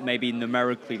that may be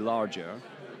numerically larger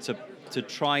to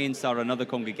try and start another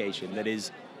congregation that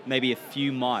is maybe a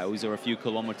few miles or a few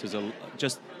kilometers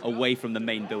just away from the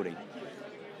main building.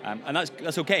 And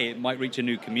that's okay. It might reach a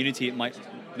new community. It might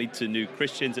lead to new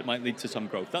Christians. It might lead to some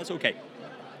growth. That's okay.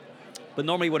 But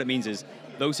normally what it means is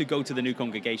those who go to the new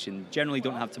congregation generally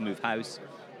don't have to move house.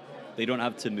 They don't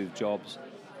have to move jobs.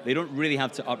 They don't really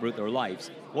have to uproot their lives.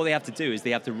 What they have to do is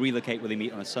they have to relocate where they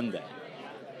meet on a Sunday.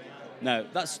 Now,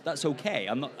 that's okay.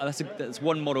 That's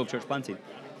one model of church planting.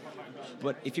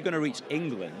 But if you're going to reach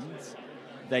England,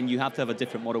 then you have to have a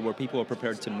different model where people are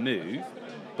prepared to move,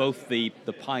 both the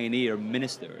pioneer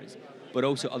ministers, but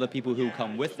also other people who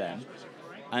come with them.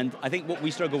 And I think what we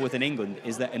struggle with in England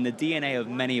is that in the DNA of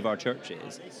many of our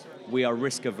churches, we are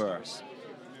risk averse.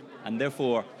 And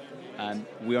therefore,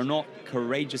 we are not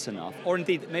courageous enough, or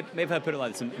indeed, maybe if I put it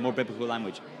like this in more biblical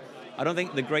language, I don't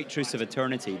think the great truths of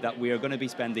eternity that we are going to be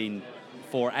spending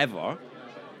forever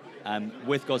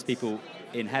with God's people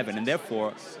in heaven, and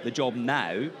therefore the job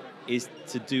now is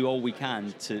to do all we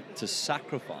can to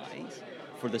sacrifice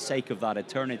for the sake of that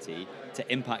eternity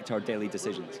to impact our daily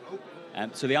decisions.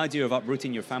 So the idea of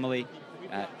uprooting your family,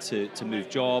 to move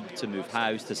job, to move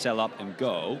house, to sell up and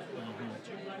go,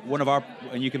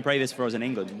 and you can pray this for us in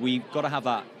England, we've got to have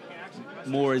that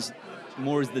more as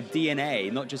the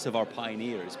DNA, not just of our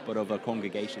pioneers, but of our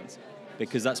congregations,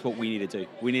 because that's what we need to do.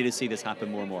 We need to see this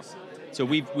happen more and more. So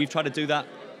we've tried to do that.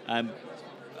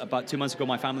 About 2 months ago,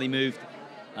 my family moved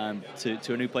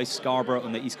to a new place, Scarborough,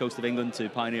 on the east coast of England, to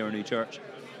pioneer a new church.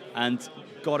 And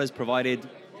God has provided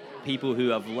people who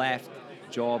have left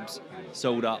jobs,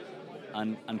 sold up,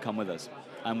 and come with us.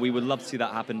 And we would love to see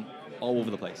that happen all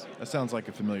over the place. That sounds like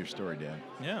a familiar story, Dan.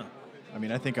 Yeah. I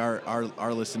mean, I think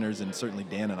our listeners, and certainly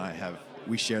Dan and I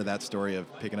we share that story of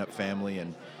picking up family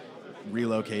and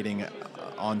relocating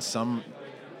on some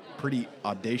pretty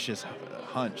audacious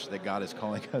hunch that God is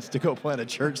calling us to go plant a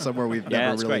church somewhere we've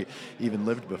never really even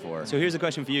lived before. So here's a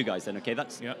question for you guys then, okay?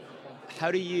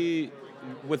 How do you,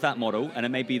 with that model, and it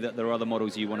may be that there are other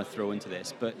models you want to throw into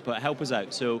this, but help us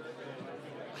out. So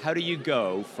how do you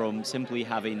go from simply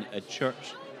having a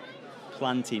church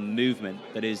planting movement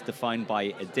that is defined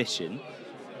by addition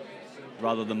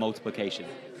rather than multiplication?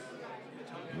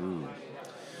 Ooh.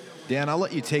 Dan, I'll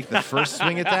let you take the first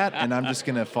swing at that, and I'm just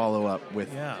going to follow up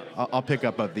with. Yeah. I'll pick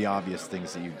up the obvious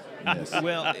things that you missed.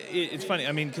 Well, it's funny.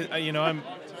 I mean, 'cause,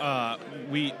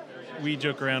 we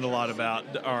joke around a lot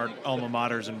about our alma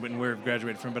maters and where we've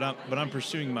graduated from, but I'm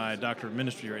pursuing my doctorate of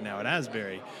ministry right now at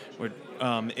Asbury,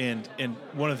 and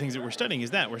one of the things that we're studying is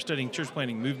that we're studying church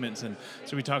planting movements, and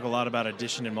so we talk a lot about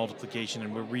addition and multiplication,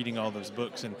 and we're reading all those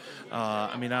books, and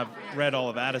I've read all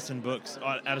of Addison's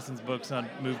books on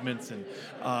movements, and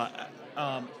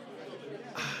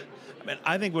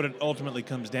I think what it ultimately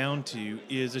comes down to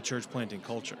is a church planting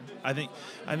culture. I think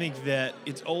that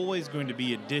it's always going to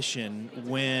be addition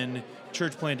when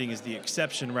church planting is the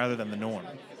exception rather than the norm.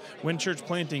 When church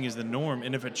planting is the norm,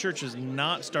 and if a church is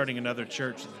not starting another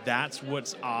church, that's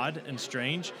what's odd and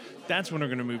strange. That's when we're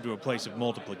going to move to a place of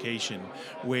multiplication,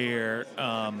 where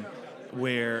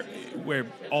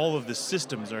all of the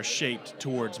systems are shaped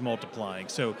towards multiplying.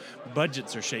 So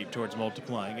budgets are shaped towards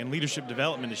multiplying, and leadership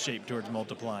development is shaped towards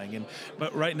multiplying.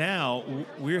 But right now,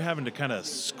 we're having to kind of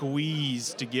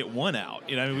squeeze to get one out.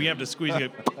 We have to squeeze. All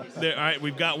right,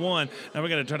 we've got one. Now we're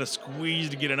going to try to squeeze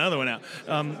to get another one out.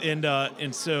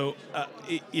 So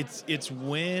it's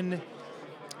when.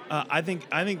 I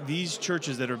think these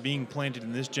churches that are being planted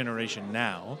in this generation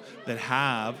now that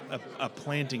have a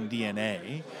planting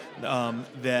DNA,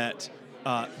 that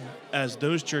as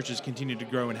those churches continue to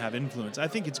grow and have influence, I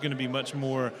think it's going to be much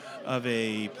more of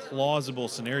a plausible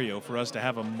scenario for us to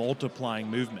have a multiplying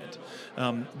movement,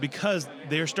 because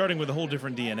they're starting with a whole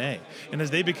different DNA. And as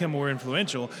they become more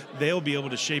influential, they'll be able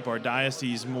to shape our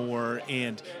diocese more.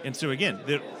 And so, again,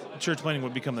 the church planting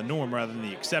would become the norm rather than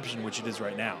the exception, which it is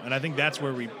right now. And I think that's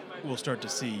where we will start to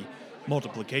see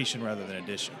multiplication rather than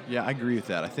addition. Yeah, I agree with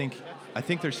that. I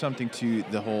think there's something to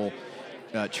the whole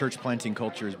church planting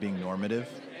culture as being normative.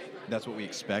 That's what we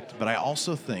expect. But I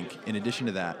also think, in addition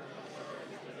to that,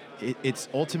 it's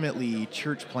ultimately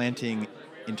church planting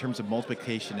in terms of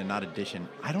multiplication and not addition.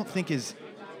 I don't think is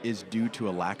due to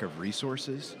a lack of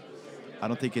resources. I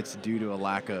don't think it's due to a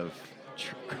lack of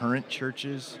current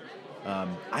churches.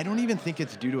 I don't even think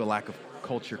it's due to a lack of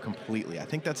culture completely. I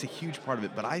think that's a huge part of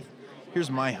it. But here's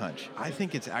my hunch. I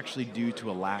think it's actually due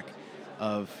to a lack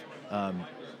of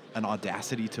an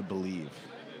audacity to believe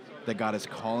that God is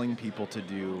calling people to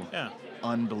do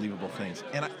unbelievable things.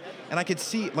 And I could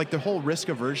see, like, the whole risk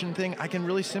aversion thing, I can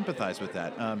really sympathize with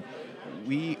that.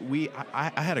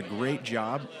 I had a great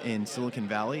job in Silicon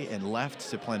Valley and left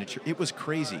to plant a church. It was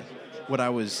crazy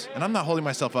and I'm not holding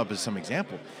myself up as some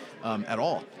example at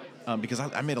all, because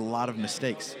I made a lot of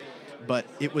mistakes. But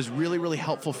it was really, really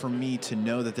helpful for me to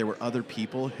know that there were other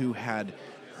people who had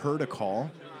heard a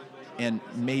call and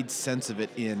made sense of it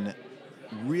in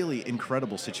really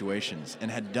incredible situations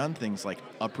and had done things like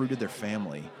uprooted their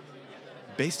family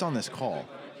based on this call,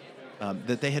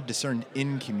 that they had discerned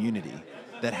in community,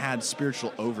 that had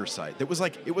spiritual oversight. That was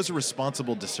it was a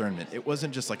responsible discernment. It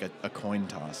wasn't just like a coin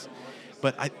toss.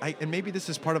 But and maybe this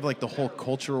is part of like the whole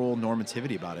cultural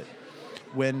normativity about it.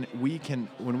 When we can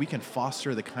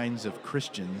foster the kinds of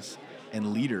Christians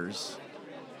and leaders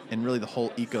and really the whole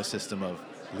ecosystem of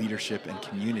leadership and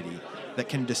community that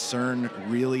can discern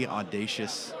really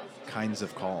audacious kinds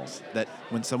of calls, that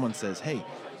when someone says, hey,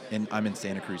 and I'm in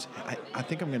Santa Cruz, I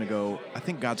think I'm going to go, I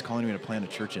think God's calling me to plant a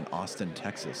church in Austin,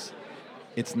 Texas.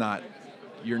 It's not,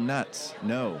 you're nuts.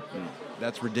 No,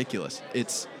 that's ridiculous.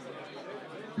 It's,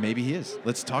 maybe he is.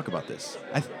 Let's talk about this.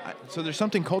 So there's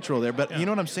something cultural there, but you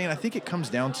know what I'm saying? I think it comes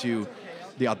down to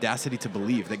the audacity to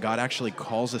believe that God actually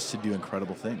calls us to do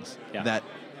incredible things that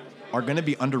are going to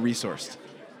be under-resourced,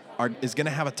 is going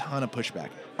to have a ton of pushback,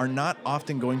 are not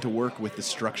often going to work with the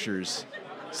structures.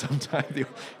 Sometimes,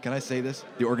 can I say this?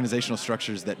 The organizational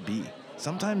structures that be.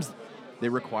 Sometimes they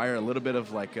require a little bit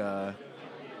of like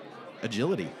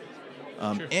agility.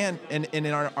 Sure. And in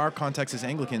our context as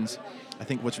Anglicans, I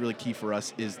think what's really key for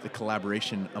us is the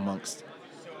collaboration amongst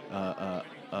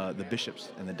the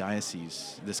bishops and the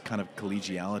diocese, this kind of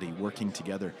collegiality, working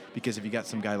together. Because if you got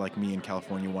some guy like me in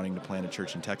California wanting to plant a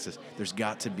church in Texas, there's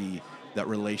got to be that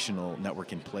relational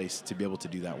network in place to be able to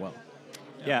do that well.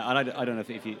 Yeah, and I don't know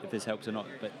if this helps or not,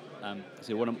 but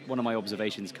so one of my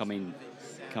observations coming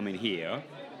here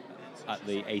at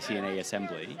the ACNA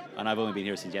assembly, and I've only been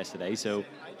here since yesterday, so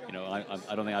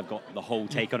I don't think I've got the whole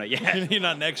take on it yet. You're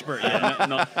not an expert yet.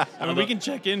 I mean, we can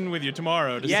check in with you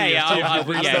tomorrow to see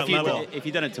if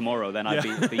you'd done it tomorrow, then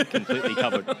I'd be completely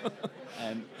covered.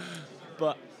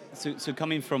 But so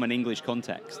coming from an English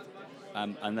context,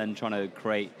 and then trying to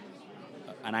create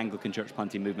an Anglican church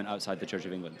planting movement outside the Church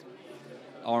of England,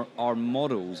 are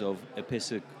models of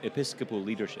episcopal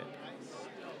leadership.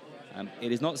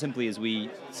 It is not simply as we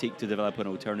seek to develop an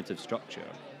alternative structure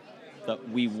that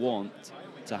we want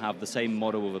to have the same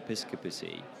model of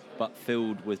episcopacy, but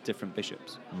filled with different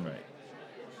bishops. Right.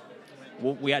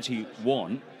 What we actually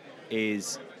want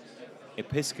is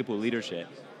episcopal leadership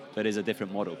that is a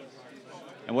different model.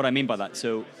 And what I mean by that,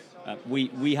 so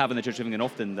we have in the Church of England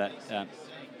often that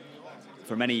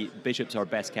for many, bishops are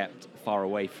best kept far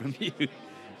away from you,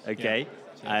 okay?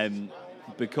 Yeah.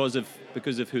 Because of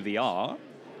who they are,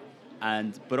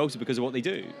 but also because of what they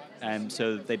do.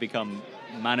 So they become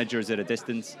managers at a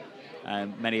distance.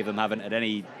 Many of them haven't had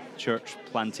any church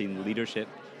planting leadership.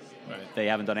 Right. They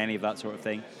haven't done any of that sort of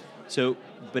thing. So,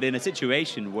 but in a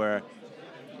situation where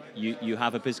you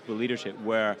have episcopal leadership,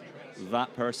 where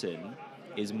that person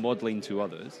is modeling to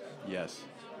others, yes,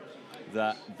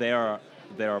 that they are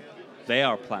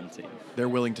planting. They're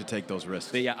willing to take those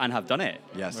risks. And have done it.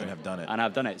 Yes, right. And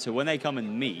have done it. So when they come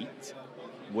and meet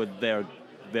with their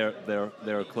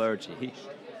clergy,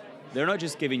 they're not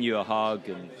just giving you a hug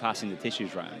and passing the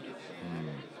tissues around.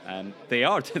 They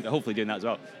are hopefully doing that as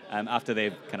well, after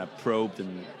they've kind of probed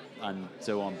and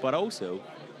so on. But also,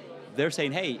 they're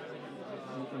saying, hey,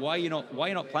 why are you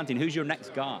not planting? Who's your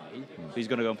next guy who's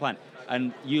going to go and plant?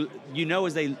 And you know,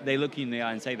 as they look you in the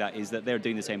eye and say that, is that they're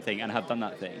doing the same thing and have done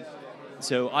that thing.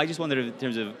 So I just wondered, in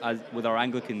terms of with our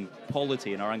Anglican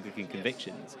polity and our Anglican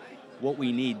convictions, what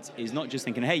we need is not just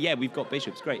thinking, hey, yeah, we've got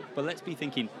bishops, great, but let's be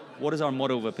thinking, what is our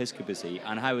model of episcopacy,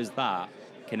 and how is that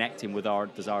connecting with our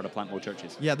desire to plant more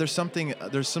churches? Yeah, there's some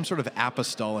sort of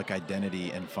apostolic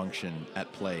identity and function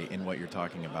at play in what you're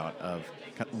talking about of,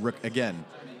 again,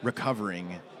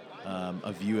 recovering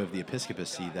a view of the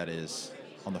episcopacy that is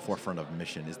on the forefront of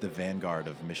mission, is the vanguard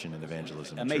of mission and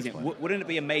evagelism. Amazing. Wouldn't it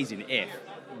be amazing if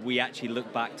we actually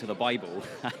look back to the Bible?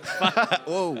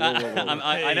 Whoa.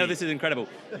 I know this is incredible,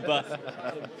 but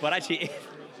actually,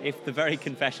 if the very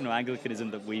confessional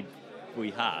Anglicanism that we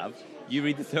have, you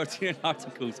read the 13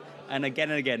 Articles, and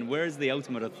again, where is the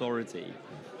ultimate authority?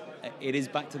 It is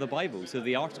back to the Bible. So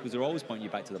the Articles are always pointing you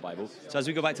back to the Bible. So as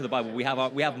we go back to the Bible, we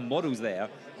have models there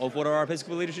of what our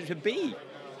episcopal leadership should be.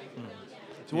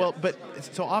 Well, but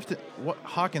so often, what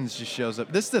Hawkins just shows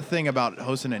up. This is the thing about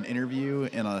hosting an interview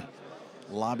in a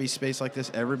lobby space like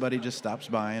this. Everybody just stops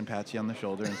by and pats you on the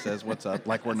shoulder and says, "What's up?"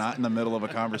 Like we're not in the middle of a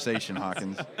conversation,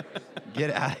 Hawkins.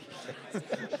 Get out.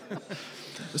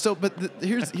 So, but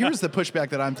here's the pushback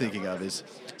that I'm thinking of is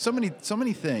so many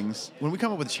things when we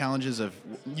come up with challenges of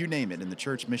you name it in the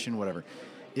church, mission, whatever,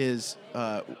 is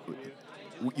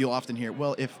you'll often hear,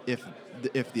 well, if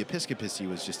the episcopacy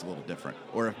was just a little different,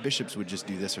 or if bishops would just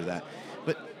do this or that,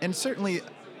 and certainly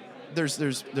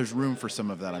there's room for some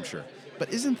of that, I'm sure.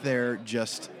 But isn't there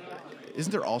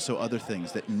also other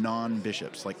things that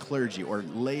non-bishops, like clergy or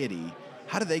laity,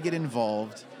 how do they get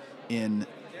involved in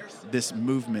this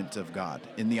movement of God,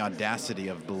 in the audacity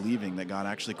of believing that God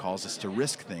actually calls us to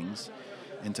risk things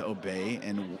and to obey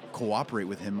and cooperate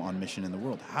with Him on mission in the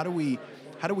world? How do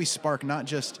we spark not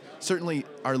just, certainly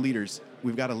our leaders,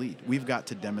 we've got to lead, we've got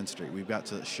to demonstrate, we've got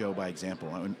to show by example.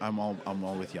 I'm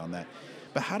all with you on that.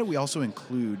 But how do we also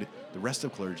include the rest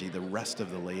of clergy, the rest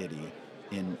of the laity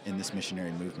in this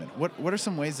missionary movement? What are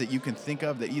some ways that you can think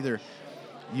of that either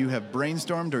you have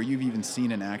brainstormed or you've even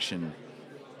seen in action?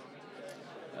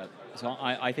 So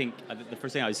I think the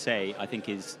first thing I would say, I think,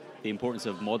 is the importance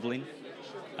of modeling.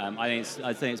 I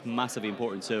think it's massively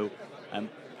important. So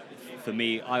for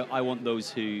me, I want those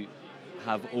who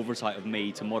have oversight of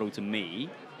me to model to me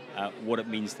what it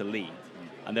means to lead.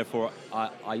 And therefore,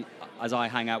 as I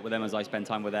hang out with them, as I spend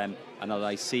time with them, and as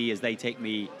I see as they take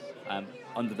me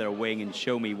under their wing and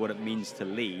show me what it means to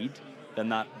lead, then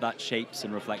that shapes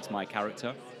and reflects my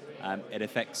character. It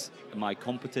affects my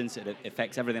competence. It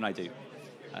affects everything I do.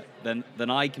 Then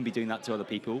I can be doing that to other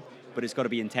people, but it's got to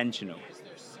be intentional.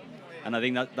 And I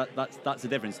think that's the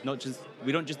difference.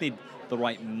 We don't just need the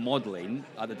right modeling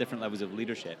at the different levels of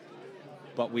leadership,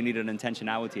 but we need an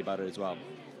intentionality about it as well.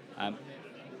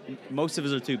 Most of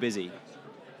us are too busy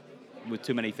with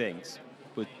too many things,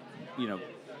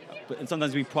 and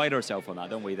sometimes we pride ourselves on that,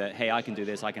 don't we? That, hey, I can do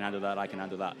this, I can handle that, I can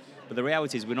handle that. But the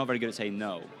reality is we're not very good at saying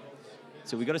no.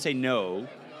 So we've got to say no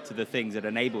to the things that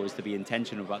enable us to be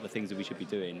intentional about the things that we should be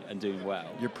doing and doing well.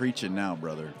 You're preaching now,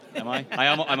 brother. Am I?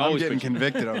 I'm always getting preaching.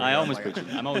 Convicted over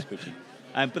I'm always preaching.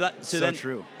 But that's so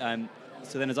true.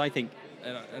 So then, as I think,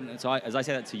 as I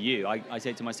say that to you, I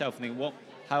say it to myself and think,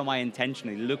 how am I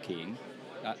intentionally looking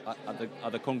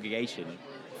at the congregation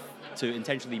to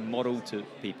intentionally model to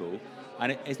people?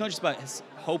 And it's not just about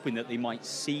hoping that they might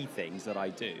see things that I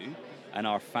do and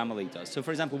our family does. So,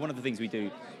 for example, one of the things we do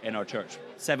in our church,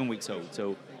 7 weeks old,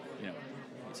 so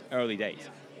it's early days.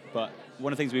 But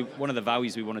one of the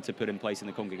values we wanted to put in place in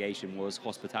the congregation was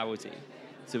hospitality.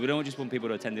 So we don't just want people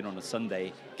to attend in on a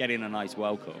Sunday, getting a nice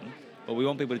welcome, but we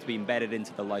want people to be embedded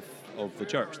into the life of the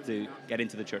church, to get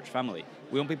into the church family.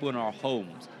 We want people in our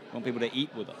homes. We want people to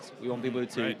eat with us. We want people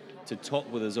to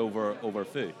talk with us over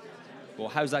food. Well,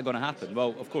 how's that going to happen?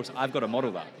 Well, of course, I've got to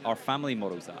model that. Our family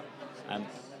models that.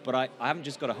 But I haven't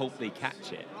just got to hope they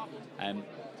catch it. And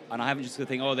I haven't just got to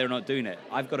think, they're not doing it.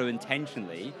 I've got to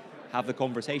intentionally have the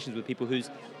conversations with people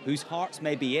whose hearts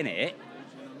may be in it,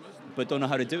 but don't know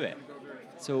how to do it.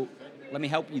 So let me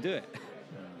help you do it.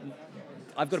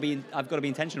 I've got to be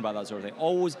intentional about that sort of thing.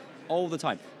 Always, all the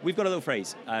time. We've got a little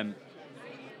phrase. And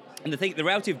the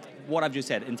reality of what I've just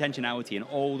said, intentionality in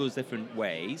all those different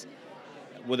ways,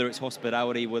 whether it's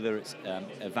hospitality, whether it's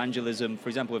evangelism. For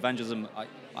example, evangelism,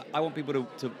 I want people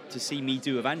to see me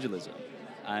do evangelism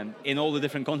in all the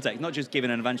different contexts, not just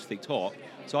giving an evangelistic talk.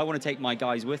 So I want to take my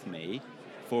guys with me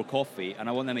for coffee, and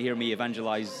I want them to hear me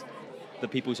evangelize the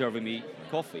people serving me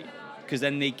coffee, because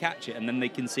then they catch it, and then they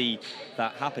can see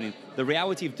that happening. The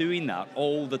reality of doing that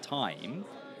all the time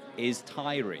is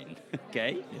tiring,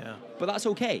 okay? Yeah. But that's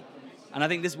okay. And I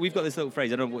think we've got this little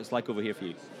phrase, I don't know what it's like over here for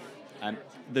you.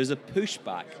 There's a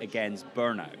pushback against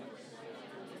burnout.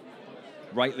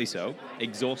 Rightly so,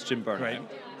 exhaustion, burnout. Right.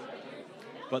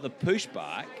 But the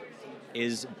pushback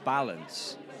is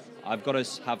balance I've got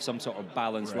to have some sort of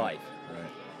balanced life. Right.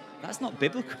 That's not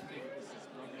biblical.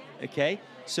 Okay?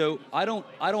 So I don't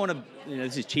want to,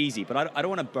 this is cheesy, but I don't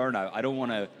want to burn out. I don't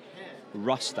want to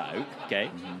rust out,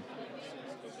 okay? Mm-hmm.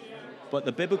 But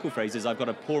the biblical phrase is I've got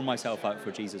to pour myself out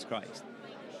for Jesus Christ.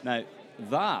 Now,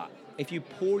 if you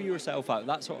pour yourself out,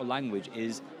 that sort of language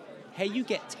is, hey, you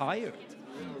get tired.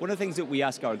 One of the things that we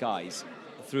ask our guys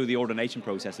through the ordination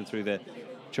process and through the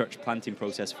church planting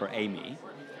process for Amy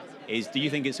is, do you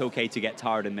think it's okay to get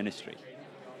tired in ministry?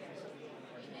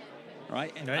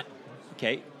 Right?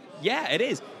 Okay. Yeah, it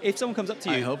is. If someone comes up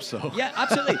to you... I hope so. Yeah,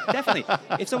 absolutely. Definitely.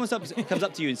 If someone comes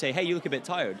up to you and say, hey, you look a bit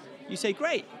tired, you say,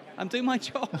 great, I'm doing my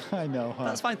job. I know, huh?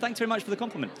 That's fine. Thanks very much for the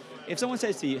compliment. If someone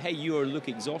says to you, hey, you look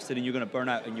exhausted and you're going to burn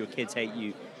out and your kids hate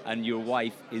you and your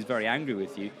wife is very angry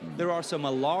with you, there are some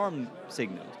alarm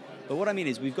signals. But what I mean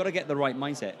is we've got to get the right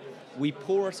mindset. We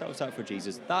pour ourselves out for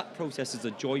Jesus. That process is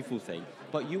a joyful thing.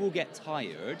 But you will get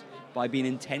tired by being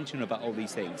intentional about all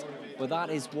these things. But that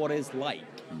is what it's like.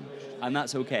 And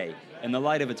that's okay. In the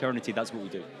light of eternity, that's what we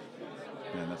do.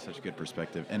 Man, that's such a good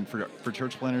perspective. And for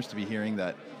church planners to be hearing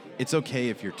that it's okay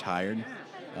if you're tired,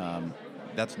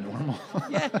 that's normal.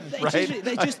 Yeah, right?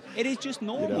 It is just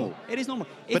normal. You know? It is normal.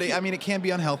 But it can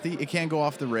be unhealthy. It can go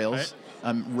off the rails.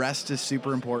 Right. Rest is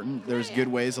super important. There's good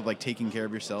ways of like taking care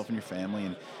of yourself and your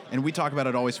family. And we talk about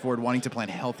it Always Forward, wanting to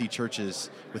plant healthy churches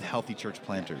with healthy church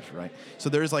planters, right? So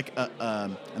there's like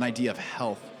an idea of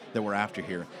health that we're after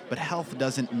here. But health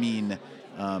doesn't mean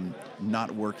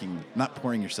not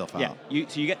pouring yourself out. Yeah,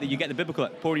 you get the biblical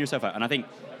pouring yourself out. And I think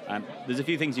there's a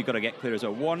few things you've got to get clear as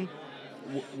well.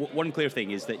 One clear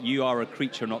thing is that you are a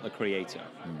creature, not the creator.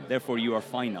 Therefore, you are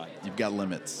finite. You've got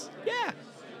limits. Yeah,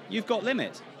 you've got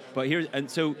limits. But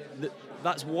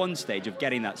that's one stage of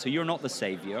getting that. So you're not the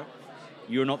savior,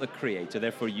 you're not the creator.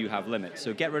 Therefore, you have limits.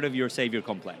 So get rid of your savior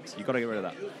complex. You've got to get rid of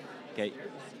that. Okay,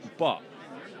 but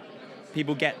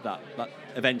people get that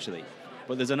eventually.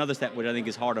 But there's another step which I think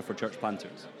is harder for church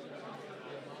planters.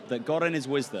 That God in His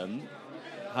wisdom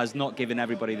has not given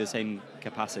everybody the same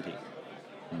capacity.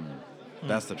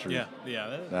 That's the truth.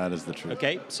 Yeah. That is the truth.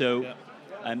 Okay, so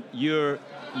your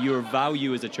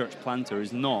value as a church planter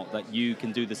is not that you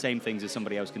can do the same things as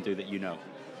somebody else can do that you know.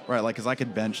 Right, like, because I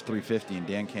could bench 350 and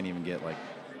Dan can't even get, like,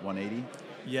 180.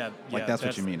 Yeah. That's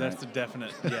what you mean, That's right? the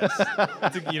definite, yes.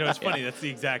 It's funny. That's the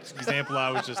exact example I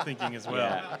was just thinking as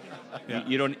well. Yeah.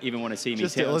 You don't even want to see me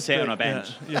Just sit on a bench.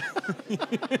 Yeah.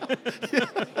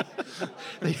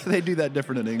 They do that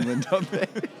different in England, don't they?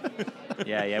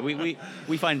 Yeah.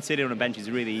 We find sitting on a bench is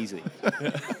really easy.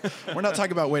 We're not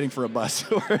talking about waiting for a bus.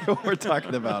 We're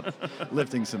talking about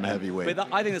lifting some heavy weight.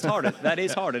 But I think that's hard. That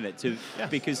is hard, isn't it?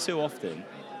 Because so often,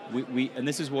 we and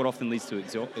this is what often leads to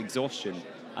exhaustion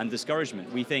and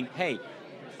discouragement. We think, hey,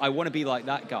 I want to be like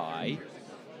that guy,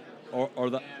 or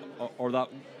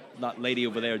that lady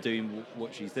over there doing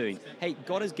what she's doing. Hey,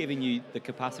 God has given you the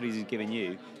capacities He's given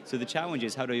you. So the challenge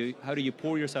is how do you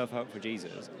pour yourself out for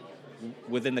Jesus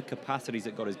within the capacities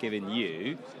that God has given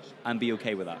you, and be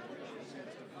okay with that.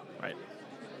 Right.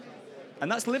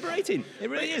 And that's liberating. It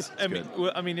really is.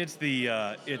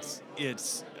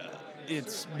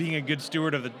 It's being a good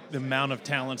steward of the amount of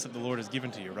talents that the Lord has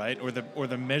given to you, right? Or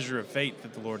the measure of faith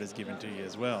that the Lord has given to you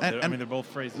as well. They're both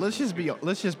phrases. Let's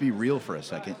just be real for a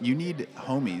second. You need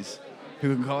homies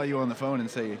who can call you on the phone and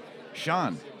say,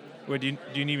 Sean. Wait, do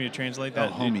you need me to translate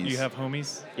that? Oh, homies. Do you have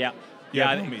homies? Yeah.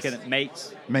 Yeah, homies.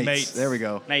 Mates. There we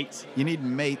go. Mates. You need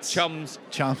mates. Chums.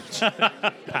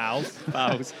 Pals.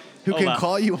 Who can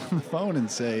call you on the phone and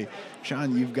say,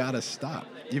 Sean, you've got to stop.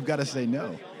 You've got to say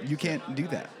no. You can't do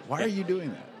that. Why are you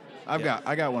doing that?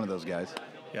 I got one of those guys.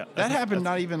 Yeah. That happened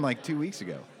not even like 2 weeks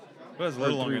ago. It was a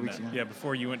little longer than that. ago. Yeah,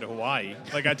 before you went to Hawaii.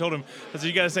 Like I told him, I said,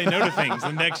 you got to say no to things.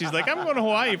 And next she's like, I'm going to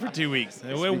Hawaii for 2 weeks.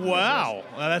 I went, wow,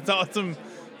 that's awesome.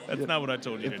 That's not what I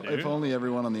told you to do. If only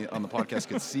everyone on the podcast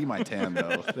could see my tan,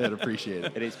 though, they'd appreciate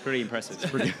it. It is pretty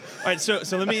impressive. All right, so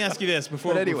let me ask you this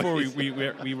before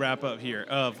we wrap up here.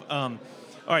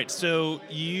 All right, so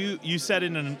you sat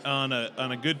in on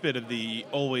a good bit of the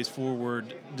Always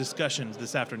Forward discussions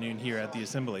this afternoon here at the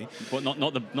assembly. But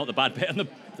not the bad bit, and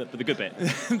the good bit.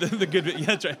 the good bit, yeah,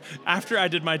 that's right. After I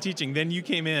did my teaching, then you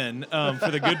came in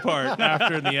for the good part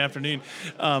after in the afternoon.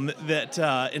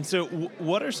 And so,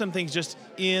 what are some things just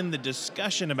in the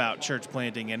discussion about church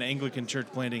planting and Anglican church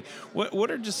planting? What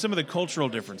are just some of the cultural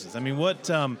differences? I mean,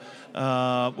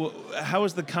 how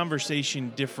is the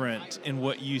conversation different in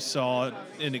what you saw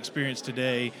and experienced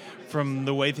today from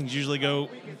the way things usually go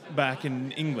back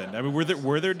in England? I mean,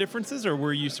 were there differences, or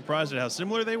were you surprised at how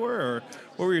similar they were,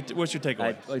 or what's your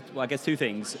takeaway? I guess two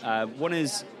things. One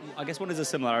is a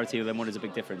similarity, and then one is a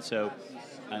big difference. So,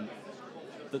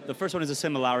 the first one is a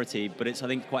similarity, but it's, I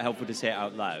think, quite helpful to say it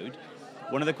out loud.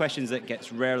 One of the questions that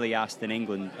gets rarely asked in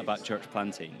England about church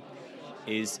planting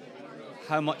is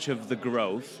how much of the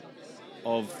growth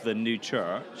of the new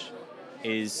church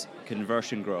is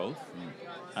conversion growth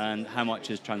and how much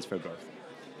is transfer growth.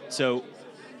 So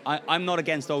I'm not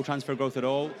against all transfer growth at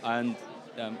all, and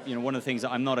one of the things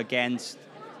that I'm not against,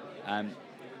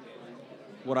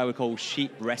 what I would call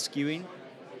sheep rescuing.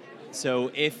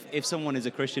 So if someone is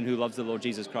a Christian who loves the Lord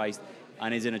Jesus Christ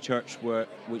and is in a church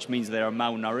which means they are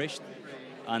malnourished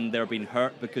and they're being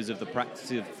hurt because of the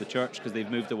practices of the church because they've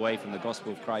moved away from the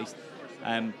gospel of Christ,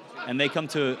 and they come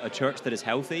to a church that is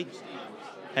healthy,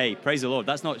 hey, praise the Lord.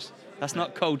 That's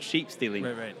not called sheep stealing.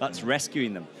 Right. That's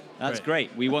rescuing them. That's Right.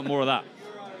 great. We want more of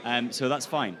that. So that's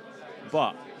fine.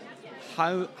 But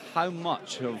how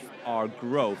much of our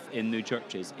growth in new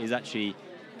churches is actually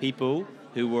people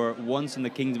who were once in the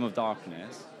kingdom of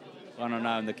darkness and are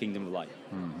now in the kingdom of light?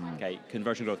 Mm-hmm. Okay,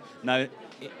 conversion growth. Now,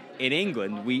 in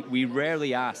England, we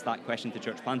rarely ask that question to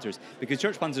church planters because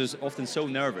church planters are often so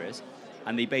nervous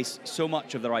and they base so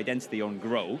much of their identity on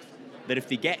growth that if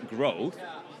they get growth,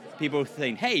 people are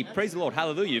saying, hey, praise the Lord,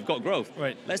 hallelujah, you've got growth.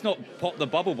 Right. Let's not pop the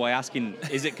bubble by asking,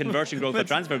 is it conversion growth or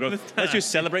transfer growth? Let's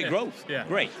just celebrate growth. Yeah.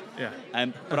 Great. Yeah.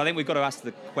 But I think we've got to ask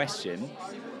the question,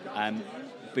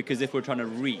 because if we're trying to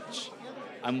reach,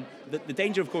 the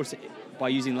danger, of course, by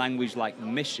using language like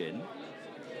mission,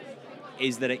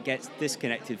 is that it gets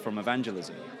disconnected from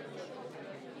evangelism.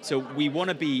 So we want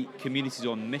to be communities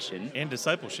on mission. And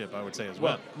discipleship, I would say, as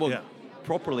well. Well, yeah.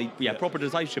 Proper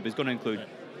discipleship is going to include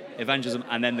evangelism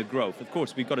and then the growth. Of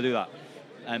course, we've got to do that.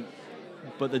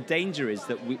 But the danger is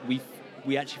that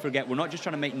we actually forget we're not just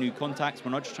trying to make new contacts,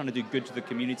 we're not just trying to do good to the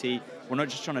community, we're not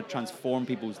just trying to transform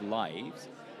people's lives,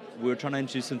 we're trying to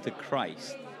introduce them to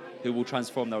Christ, who will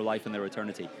transform their life and their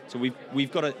eternity. So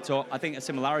we've got to, so I think a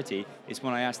similarity is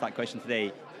when I asked that question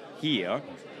today here,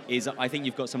 is I think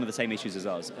you've got some of the same issues as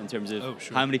us in terms of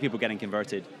how many people are getting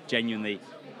converted genuinely,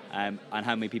 and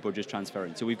how many people are just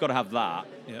transferring. So we've got to have that.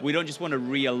 Yeah. We don't just want to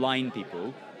realign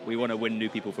people, we want to win new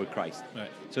people for Christ. Right.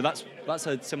 So that's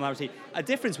a similarity. A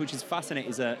difference which is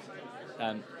fascinating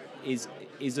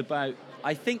is about,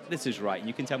 I think this is right, and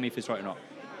you can tell me if it's right or not.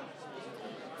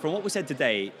 From what was said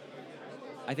today,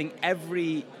 I think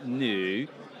every new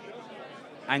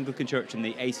Anglican church in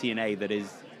the ACNA that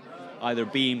is either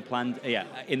being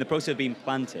in the process of being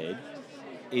planted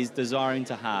is desiring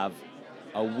to have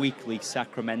a weekly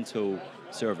sacramental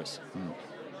service.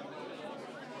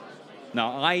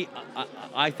 Now,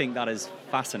 I think that is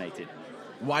fascinating.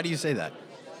 Why do you say that?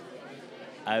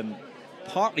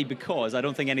 Partly because I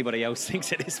don't think anybody else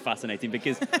thinks it is fascinating.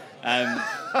 Because,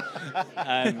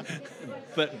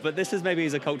 but this is maybe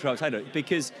as a cultural outsider.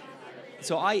 Because,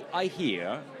 so I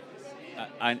hear,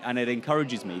 and it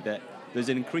encourages me that there's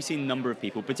an increasing number of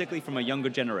people, particularly from a younger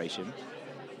generation,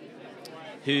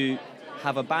 who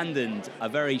have abandoned a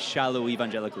very shallow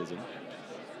evangelicalism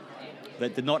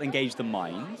that did not engage the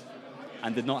mind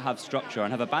and did not have structure,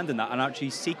 and have abandoned that and are actually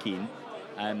seeking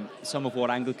some of what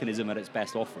Anglicanism at its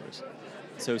best offers.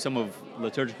 So some of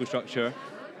liturgical structure,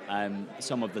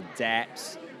 some of the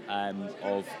depths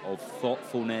of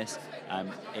thoughtfulness,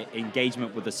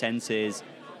 engagement with the senses,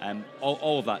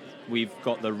 all of that. We've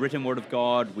got the written word of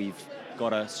God, we've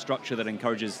got a structure that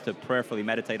encourages to prayerfully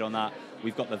meditate on that.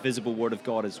 We've got the visible word of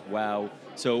God as well.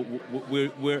 So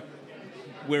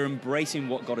we're embracing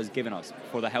what God has given us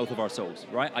for the health of our souls,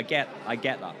 right? I get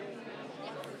that.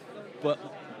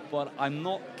 But I'm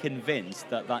not convinced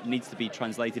that needs to be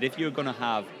translated. If you're going to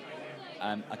have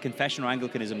a confessional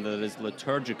Anglicanism that is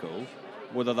liturgical,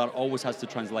 whether that always has to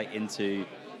translate into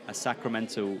a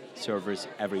sacramental service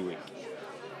every week.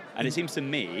 And it seems to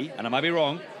me, and I might be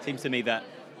wrong, it seems to me that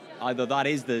either that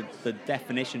is the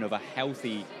definition of a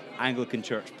healthy Anglican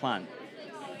church plant,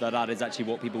 that is actually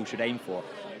what people should aim for.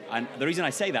 And the reason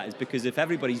I say that is because if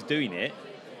everybody's doing it,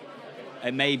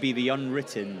 it may be the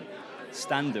unwritten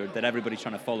standard that everybody's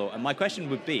trying to follow. And my question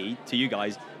would be to you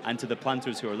guys and to the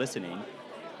planters who are listening,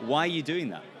 why are you doing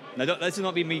that? Now, this is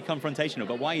not be me confrontational,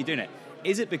 but why are you doing it?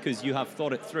 Is it because you have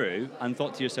thought it through and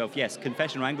thought to yourself, yes,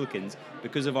 confessional Anglicans,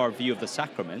 because of our view of the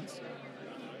sacraments,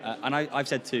 and I've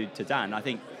said to Dan, I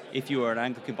think if you are an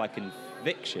Anglican by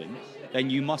conviction, then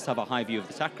you must have a high view of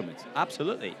the sacraments.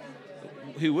 Absolutely.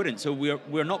 Who wouldn't? So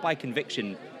we're not by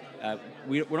conviction.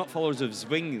 We're not followers of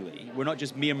Zwingli. We're not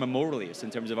just mere memorialists in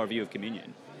terms of our view of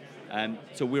communion.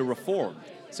 So we're reformed.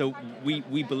 So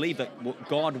we believe that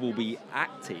God will be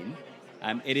acting.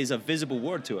 It is a visible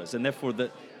word to us, and therefore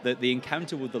the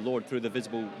encounter with the Lord through the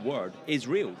visible word is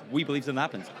real. We believe that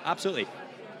happens. Absolutely.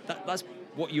 That's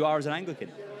what you are as an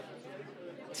Anglican.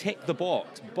 tick the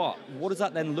box, but what does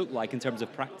that then look like in terms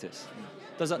of practice?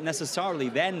 Does that necessarily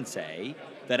then say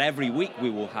that every week we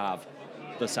will have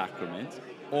the sacrament,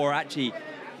 or actually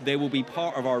they will be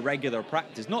part of our regular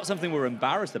practice, not something we're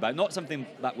embarrassed about, not something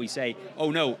that we say,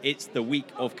 oh no, it's the week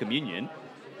of communion,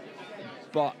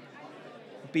 but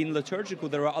being liturgical,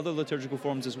 there are other liturgical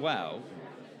forms as well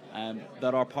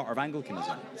that are part of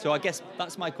Anglicanism. So I guess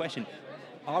that's my question.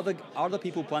 Are the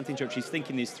people planting churches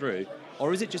thinking this through,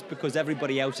 or is it just because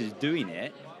everybody else is doing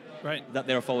it that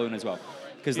they're following as well?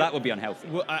 Because that would be unhealthy.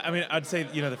 Well, I mean, I'd say,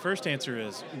 the first answer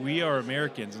is we are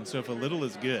Americans, and so if a little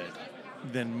is good,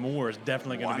 then more is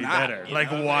definitely going to be better.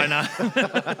 Like, why not?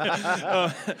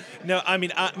 No, I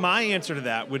mean, my answer to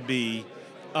that would be,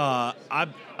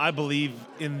 I believe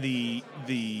in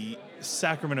the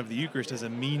sacrament of the Eucharist as a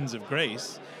means of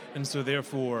grace, and so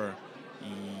therefore,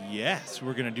 yes,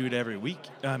 we're going to do it every week.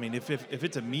 I mean, if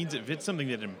it's a means, if it's something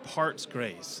that imparts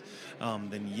grace,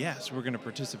 then yes, we're going to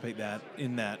participate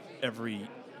in that every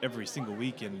single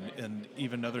week, and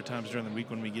even other times during the week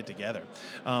when we get together.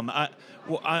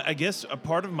 I guess a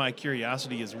part of my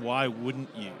curiosity is, why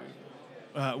wouldn't you?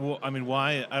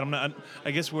 Why? I don't know.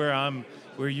 I guess where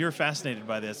you're fascinated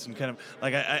by this, and kind of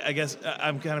like I guess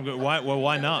I'm kind of going, why? Well,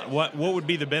 why not? What would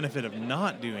be the benefit of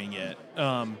not doing it?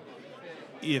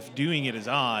 If doing it is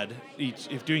odd,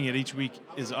 if doing it each week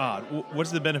is odd,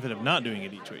 what's the benefit of not doing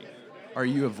it each week? Are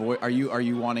you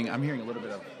wanting? I'm hearing a little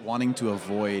bit of wanting to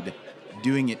avoid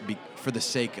doing it for the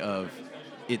sake of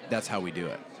it. That's how we do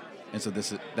it, and so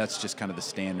that's just kind of the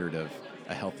standard of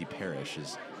a healthy parish,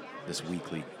 is this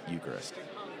weekly Eucharist.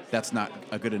 That's not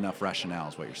a good enough rationale,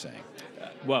 is what you're saying.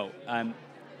 I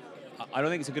don't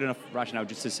think it's a good enough rationale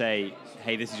just to say,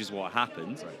 hey, this is just what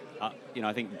happened. Right.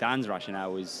 I think Dan's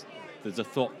rationale is there's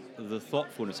the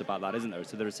thoughtfulness about that, isn't there?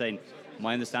 So they're saying,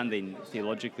 my understanding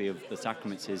theologically of the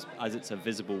sacraments is, as it's a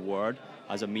visible word,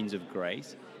 as a means of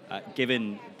grace,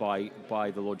 given by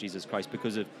the Lord Jesus Christ,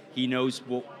 because He knows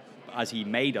what, as He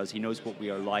made us, He knows what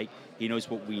we are like, He knows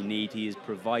what we need, He has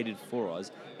provided for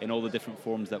us in all the different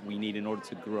forms that we need in order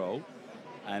to grow.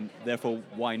 Therefore,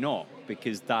 why not?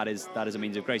 Because that is a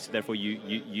means of grace. So therefore,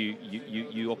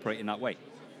 you operate in that way.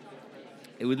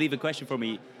 It would leave a question for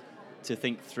me to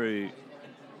think through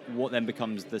what then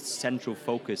becomes the central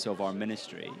focus of our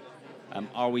ministry.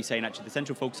 Are we saying actually the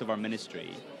central focus of our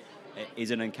ministry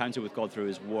is an encounter with God through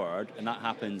His Word, and that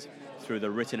happens through the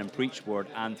written and preached Word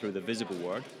and through the visible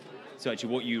Word? So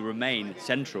actually what you remain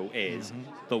central is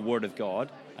the Word of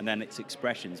God and then its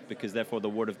expressions, because therefore the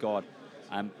Word of God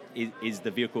is the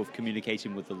vehicle of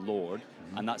communicating with the Lord,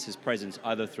 and that's His presence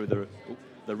either through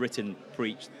the written,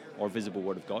 preached, or visible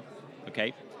Word of God.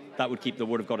 Okay? That would keep the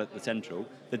Word of God at the central.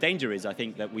 The danger is, I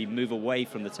think, that we move away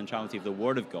from the centrality of the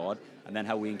Word of God and then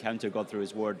how we encounter God through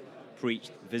His Word,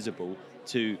 preached, visible,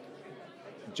 to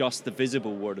just the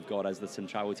visible Word of God as the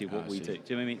centrality of what we do. Do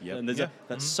you know what I mean? Yep. And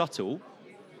that's subtle,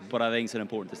 but I think it's an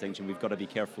important distinction. We've got to be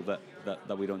careful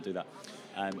that we don't do that.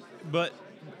 But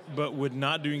would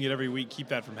not doing it every week keep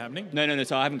that from happening? No.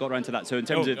 So I haven't got around to that. So in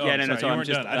terms I'm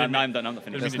just done. I'm done. I'm not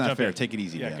finished. That's not fair. Take it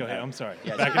easy, Yeah, Dan. go ahead. I'm sorry.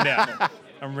 Backing down.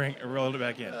 I'm rolling it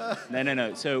back in.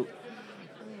 No. So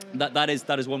that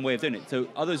is one way of doing it. So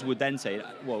others would then say,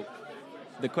 well,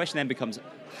 the question then becomes,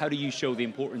 how do you show the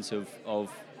importance of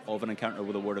an encounter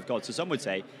with the Word of God? So some would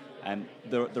say,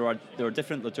 there are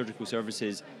different liturgical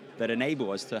services that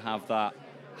enable us to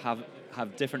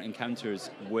have different encounters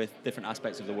with different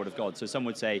aspects of the Word of God. So some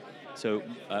would say,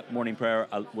 morning prayer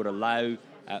would allow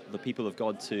the people of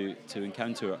God to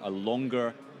encounter a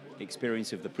longer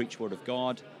experience of the preached Word of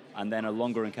God, and then a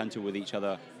longer encounter with each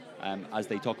other as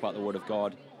they talk about the Word of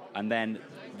God. And then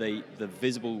the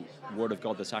visible Word of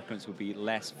God, the sacraments, would be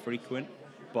less frequent,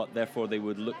 but therefore they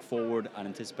would look forward and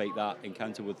anticipate that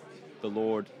encounter with the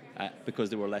Lord because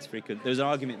they were less frequent. There's an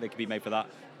argument that could be made for that.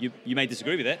 You may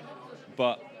disagree with it,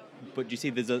 but you see,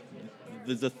 there's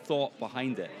a thought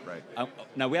behind it. Right.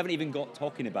 Now we haven't even got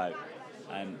talking about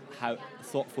how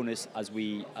thoughtfulness as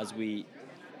we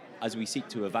seek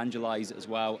to evangelize as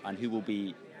well, and who will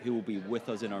be with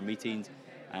us in our meetings.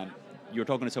 You're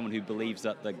talking to someone who believes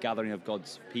that the gathering of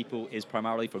God's people is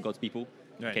primarily for God's people.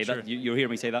 Right, okay, sure. You'll hear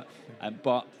me say that.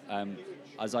 But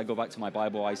as I go back to my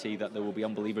Bible, I see that there will be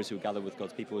unbelievers who gather with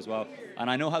God's people as well. And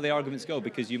I know how the arguments go,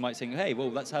 because you might say, hey,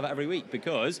 well, let's have it every week,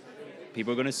 because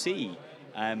people are going to see.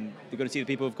 They're going to see the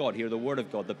people of God, hear the Word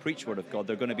of God, the preached Word of God.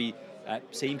 They're going to be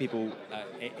seeing people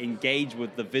engage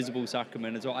with the visible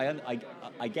sacrament as well.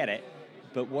 I get it.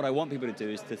 But what I want people to do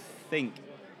is to think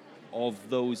of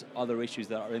those other issues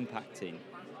that are impacting.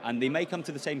 And they may come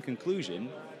to the same conclusion.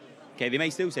 Okay, they may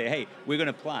still say, hey, we're going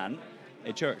to plan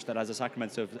a church that has a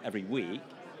sacrament service every week,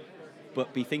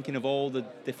 but be thinking of all the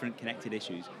different connected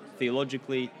issues.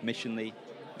 Theologically, missionally,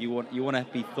 you want to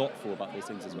be thoughtful about those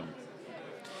things as well.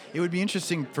 It would be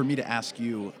interesting for me to ask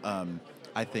you,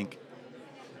 I think,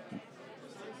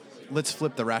 let's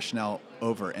flip the rationale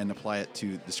over and apply it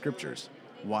to the scriptures.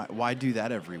 Why do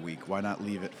that every week? Why not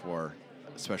leave it for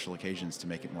special occasions to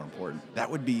make it more important?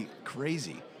 That would be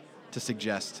crazy to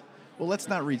suggest, well, let's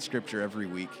not read scripture every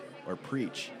week or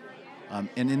preach.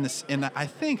 And I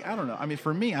think, I don't know, I mean,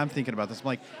 for me, I'm thinking about this, I'm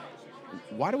like,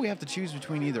 why do we have to choose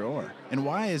between either or? And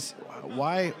why,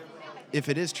 if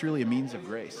it is truly a means of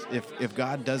grace, if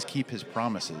God does keep his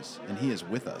promises and he is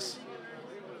with us,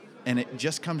 and it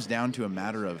just comes down to a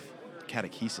matter of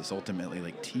catechesis, ultimately,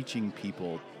 like teaching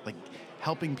people, like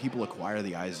helping people acquire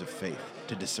the eyes of faith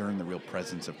to discern the real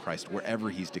presence of Christ wherever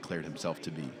he's declared himself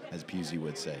to be, as Pusey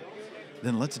would say,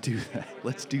 then let's do that.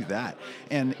 Let's do that.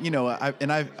 And, you know,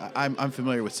 I'm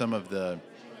familiar with some of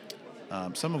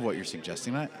what you're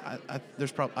suggesting.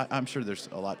 I'm sure there's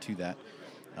a lot to that.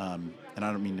 And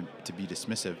I don't mean to be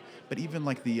dismissive, but even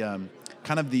like the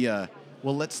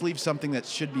well, let's leave something that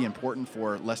should be important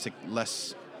for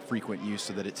less frequent use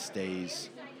so that it stays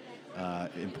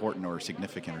important or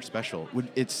significant or special.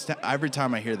 Every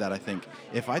time I hear that, I think,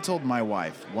 if I told my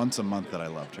wife once a month that I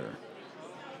loved her,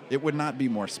 it would not be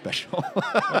more special.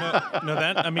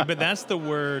 But that's the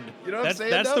word. You know what I'm saying,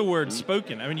 that's Doug? the word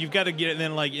spoken. I mean, you've got to get it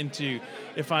then like into,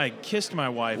 if I kissed my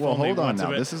wife. Well, only hold on once now. a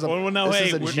bit- This is a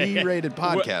we're- G-rated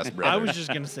podcast, brother. I was just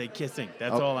going to say kissing.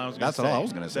 That's all I was going to say. That's what I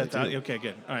was gonna say, too. Okay,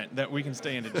 good. All right, that we can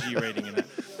stay into G rating in that.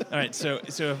 All right, so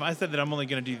if I said that I'm only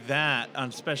going to do that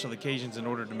on special occasions in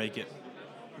order to make it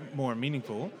more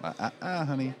meaningful.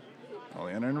 Honey.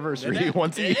 Only on our anniversary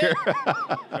once a year.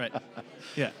 Right.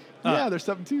 Yeah. Yeah, there's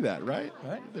something to that, right?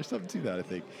 Right. There's something to that, I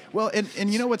think. Well,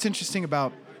 and you know what's interesting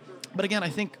about, but again, I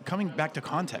think coming back to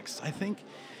context, I think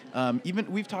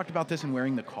even we've talked about this in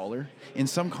wearing the collar. In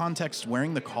some contexts,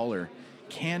 wearing the collar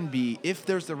can be, if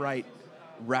there's the right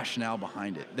rationale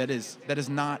behind it, that is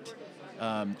not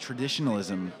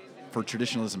traditionalism for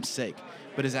traditionalism's sake,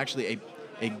 but is actually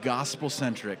a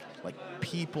gospel-centric, like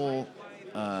people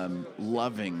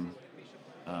loving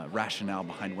rationale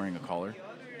behind wearing a collar.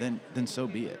 Then so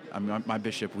be it. I mean, my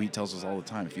bishop, he tells us all the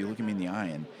time, if you look at me in the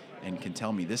eye and can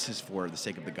tell me this is for the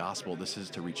sake of the gospel, this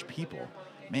is to reach people,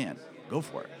 man, go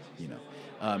for it, you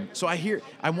know. So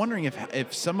I'm wondering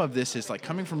if some of this is like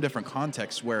coming from different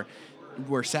contexts where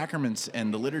sacraments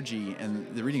and the liturgy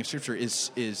and the reading of scripture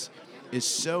is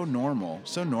so normal,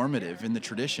 so normative in the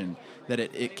tradition that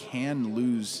it can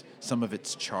lose some of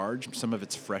its charge, some of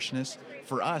its freshness.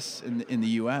 For us in the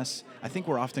U.S., I think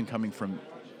we're often coming from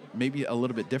maybe a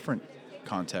little bit different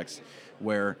context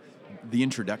where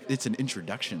it's an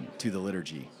introduction to the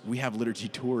liturgy. We have liturgy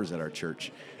tours at our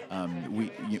church.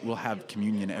 We'll have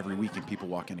communion every week, and people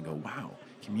walk in and go, "Wow,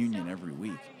 communion every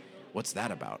week. What's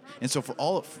that about?" And so for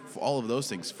all of those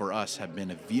things, for us, have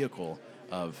been a vehicle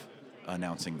of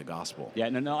announcing the gospel. Yeah,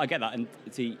 no, I get that. And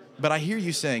see, but I hear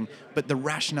you saying, but the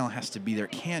rationale has to be there.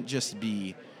 It can't just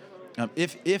be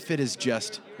if it is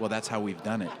just, well, that's how we've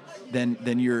done it. Then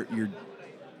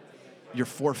you're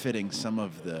forfeiting some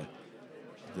of the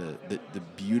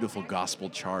beautiful gospel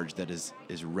charge that is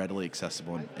readily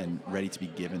accessible and ready to be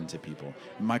given to people.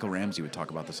 Michael Ramsey would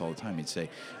talk about this all the time. He'd say,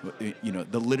 you know,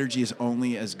 the liturgy is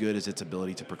only as good as its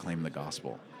ability to proclaim the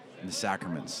gospel. And the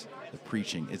sacraments, the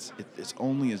preaching, it's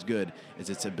only as good as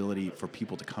its ability for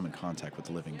people to come in contact with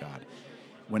the living God.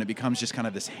 When it becomes just kind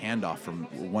of this handoff from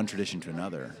one tradition to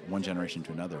another, one generation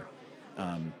to another,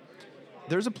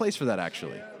 there's a place for that,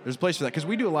 actually. There's a place for that, because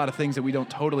we do a lot of things that we don't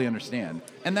totally understand.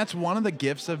 And that's one of the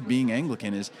gifts of being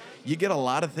Anglican is you get a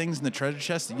lot of things in the treasure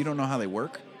chest that you don't know how they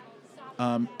work,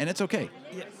 and it's okay.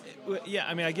 Yeah,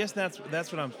 I mean, I guess that's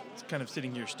what I'm kind of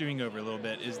sitting here stewing over a little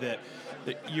bit, is that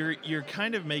you're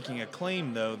kind of making a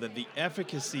claim, though, that the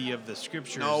efficacy of the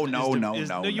scriptures... No,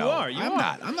 you are.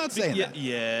 I'm not saying that.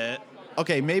 Yeah.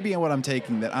 Okay, maybe what I'm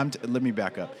taking that let me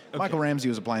back up. Okay. Michael Ramsey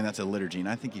was applying that to liturgy, and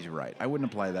I think he's right. I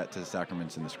wouldn't apply that to the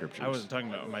sacraments in the scriptures. I wasn't talking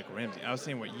about Michael Ramsey. I was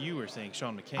saying what you were saying,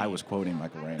 Sean McCain. I was quoting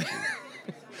Michael Ramsey.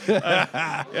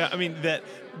 Yeah, I mean that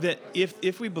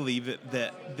if we believe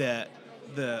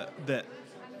that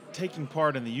taking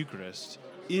part in the Eucharist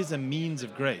is a means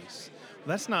of grace,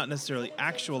 that's not necessarily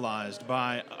actualized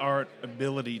by our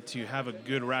ability to have a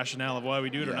good rationale of why we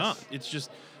do it or not. It's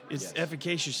just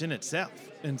efficacious in itself,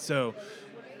 and so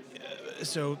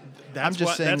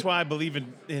that's why I believe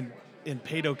in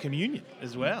Paedo communion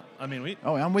as well. I mean,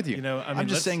 I'm with you. You know, I'm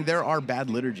just saying there are bad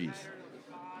liturgies.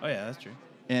 Oh yeah, that's true.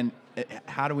 And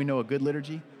how do we know a good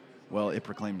liturgy? well, it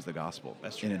proclaims the gospel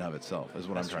in and of itself, is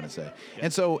what I'm trying to say.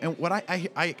 Yeah. And what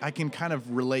I can kind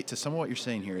of relate to some of what you're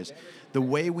saying here is the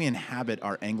way we inhabit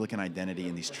our Anglican identity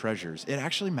and these treasures, it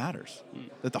actually matters.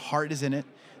 That the heart is in it,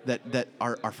 that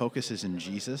our focus is in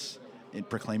Jesus, in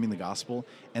proclaiming the gospel,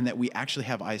 and that we actually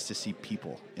have eyes to see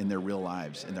people in their real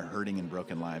lives, in their hurting and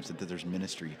broken lives, that there's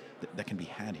ministry that can be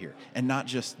had here. And not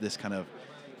just this kind of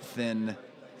thin,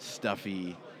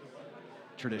 stuffy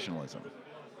traditionalism,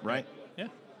 right? Yeah.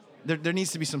 There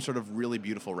needs to be some sort of really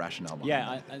beautiful rationale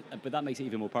behind it. But that makes it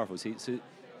even more powerful. So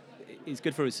it's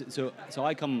good for us. So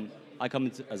I come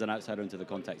as an outsider into the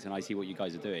context, and I see what you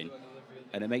guys are doing,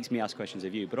 and it makes me ask questions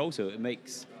of you. But also, it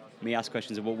makes me ask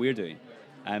questions of what we're doing,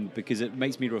 because it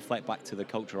makes me reflect back to the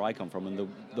culture I come from and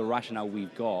the rationale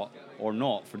we've got or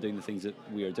not for doing the things that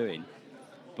we are doing.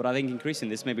 But I think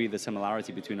increasingly, this may be the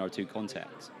similarity between our two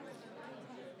contexts.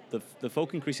 The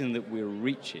folk increasingly that we're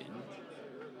reaching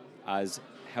as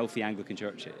healthy Anglican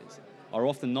churches are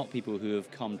often not people who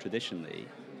have come traditionally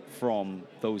from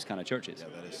those kind of churches.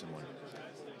 Yeah, that is similar.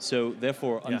 So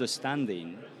therefore,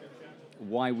 understanding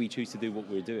why we choose to do what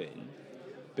we're doing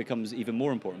becomes even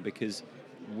more important, because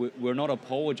we're not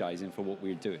apologizing for what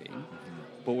we're doing,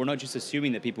 but we're not just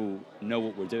assuming that people know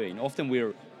what we're doing. Often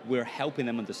we're helping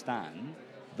them understand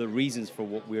the reasons for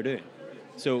what we're doing.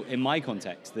 So in my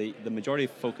context, the majority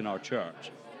of folk in our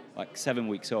church, like 7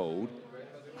 weeks old,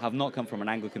 have not come from an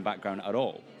Anglican background at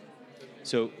all.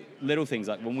 So little things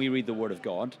like when we read the Word of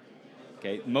God,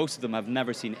 okay, most of them have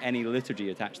never seen any liturgy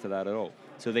attached to that at all.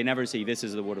 So they never see, this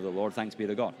is the Word of the Lord, thanks be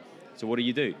to God. So what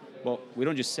do? Well, we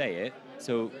don't just say it.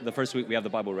 So the first week we have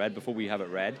the Bible read. Before we have it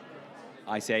read,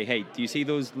 I say, hey, do you see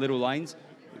those little lines?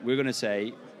 We're going to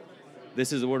say,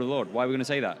 this is the Word of the Lord. Why are we going to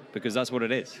say that? Because that's what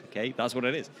it is, okay? That's what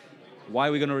it is. Why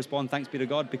are we going to respond, thanks be to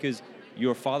God? Because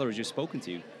your Father has just spoken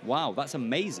to you. Wow, that's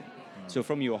amazing. So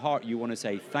from your heart, you want to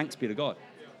say, thanks be to God.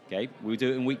 Okay, we'll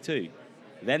do it in week 2.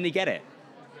 Then they get it.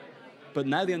 But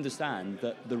now they understand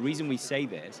that the reason we say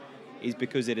this is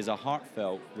because it is a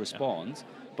heartfelt response,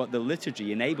 but the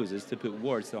liturgy enables us to put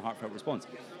words to a heartfelt response.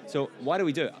 So why do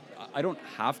we do it? I don't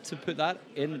have to put that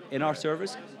in our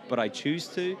service, but I choose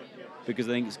to because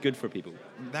I think it's good for people.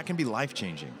 That can be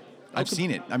life-changing. I've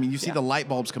seen it. I mean, you see the light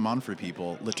bulbs come on for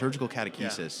people. Liturgical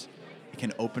catechesis it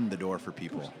can open the door for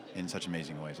people in such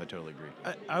amazing ways. I totally agree.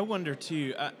 I wonder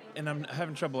too, and I'm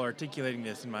having trouble articulating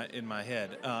this in my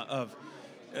head.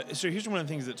 So here's one of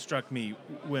the things that struck me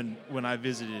when I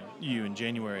visited you in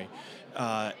January,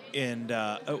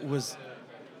 was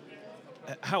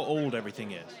how old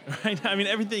everything is, right? I mean,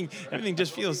 everything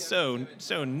just feels so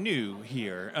new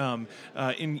here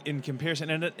in comparison.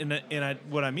 And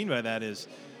what I mean by that is,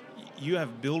 you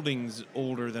have buildings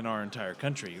older than our entire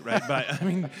country, right?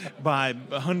 by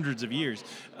hundreds of years.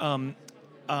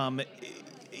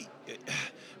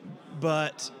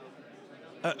 But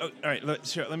all right,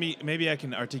 maybe I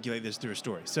can articulate this through a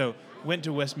story. So, went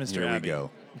to Westminster Abbey. Here we go.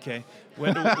 Okay,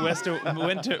 went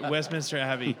to Westminster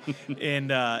Abbey,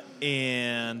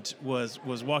 and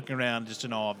was walking around just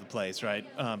in awe of the place, right?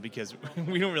 Because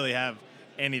we don't really have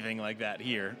anything like that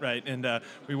here, right? And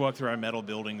we walk through our metal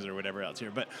buildings or whatever else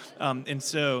here. But I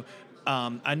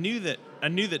knew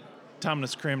that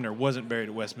Thomas Cranmer wasn't buried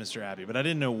at Westminster Abbey, but I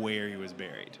didn't know where he was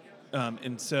buried.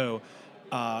 And so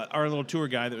our little tour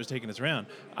guide that was taking us around,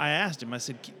 I asked him, I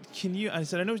said, can you, I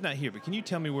said, I know he's not here, but can you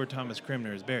tell me where Thomas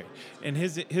Cranmer is buried? And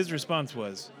his response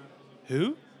was,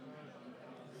 who?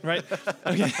 Right?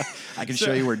 Okay. I can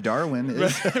show you where Darwin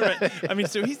is. Right. I mean,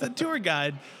 so he's the tour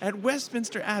guide at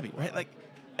Westminster Abbey, right? Like,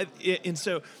 and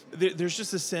so there's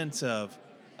just a sense of...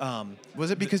 was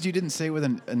it because you didn't say it with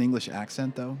an English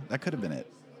accent, though? That could have been it.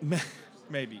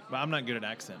 Maybe. But I'm not good at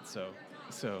accents,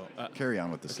 so carry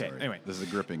on with the story. Okay, anyway. This is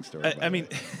a gripping story. I mean,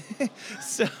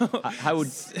 so...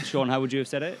 Sean, how would you have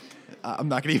said it? I'm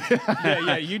not going to even...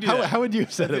 yeah, you do How would you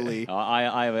have said it, Lee?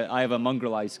 I have a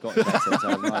mongrelized Scottish accent, so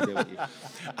I have no idea what you...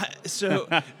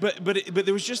 But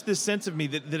there was just this sense of me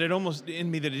that it almost in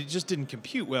me that it just didn't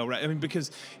compute well, right? I mean,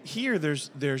 because here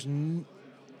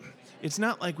it's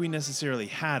not like we necessarily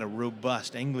had a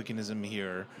robust Anglicanism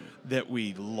here that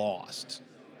we lost.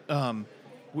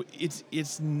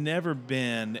 It's never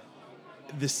been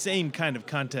the same kind of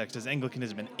context as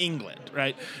Anglicanism in England,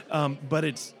 right?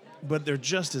 But they're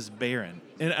just as barren,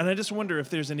 and I just wonder if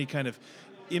there's any kind of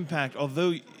impact.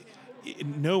 Although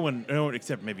no one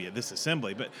except maybe at this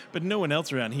assembly, but no one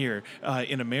else around here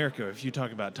in America. If you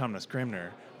talk about Thomas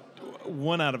Cranmer,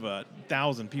 1 out of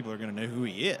 1,000 people are going to know who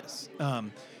he is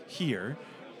here.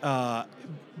 But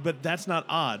that's not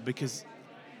odd because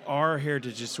our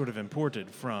heritage is sort of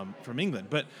imported from England.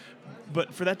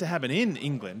 But for that to happen in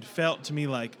England felt to me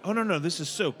like, oh, no, this is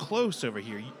so close over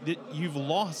here. You've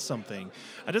lost something.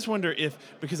 I just wonder if,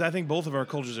 because I think both of our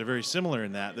cultures are very similar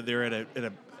in that they're at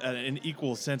an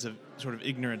equal sense of sort of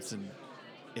ignorance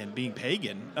and being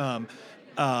pagan.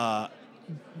 But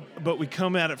we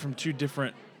come at it from two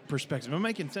different perspectives. Am I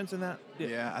making sense in that?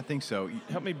 Yeah, I think so.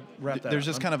 Help me wrap that There's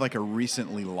up. just kind of like a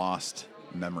recently lost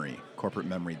memory, corporate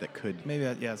memory, that could Maybe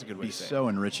that's a good way be to say it. so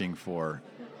enriching for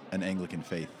an Anglican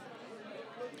faith.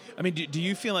 I mean, do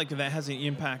you feel like that has any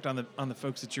impact on the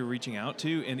folks that you're reaching out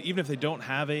to? And even if they don't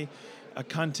have a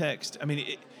context, I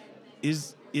mean,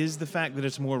 is the fact that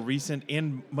it's more recent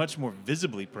and much more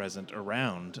visibly present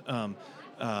around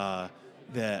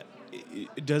that,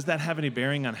 does that have any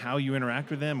bearing on how you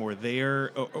interact with them or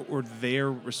their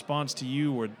response to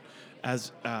you, or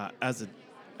as a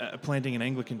planting an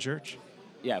Anglican church?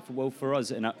 Yeah, for us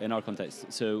in our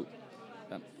context, so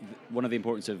one of the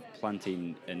importance of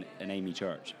planting an AME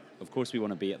church, of course we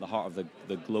want to be at the heart of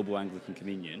the global Anglican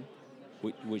communion,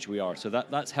 which we are. So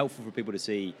that's helpful for people to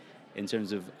see in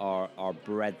terms of our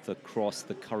breadth across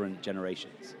the current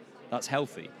generations. That's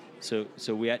healthy. So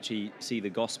we actually see the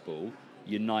gospel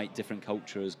unite different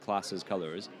cultures, classes,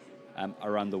 colours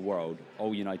around the world,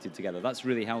 all united together. That's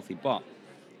really healthy. But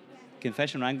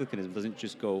confessional Anglicanism doesn't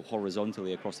just go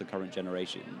horizontally across the current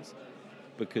generations,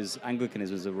 because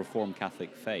Anglicanism is a Reformed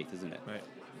Catholic faith, isn't it? Right.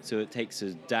 So it takes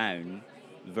us down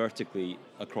vertically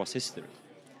across history.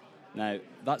 Now,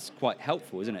 that's quite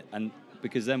helpful, isn't it? And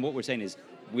because then what we're saying is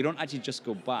we don't actually just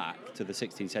go back to the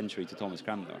 16th century to Thomas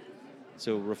Cranmer,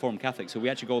 so Reformed Catholic. So we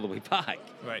actually go all the way back.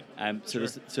 Right.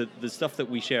 So the stuff that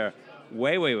we share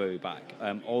way, way, way back,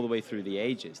 all the way through the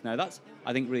ages. Now, that's,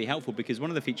 I think, really helpful, because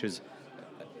one of the features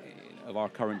of our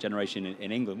current generation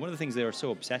in England, one of the things they are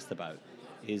so obsessed about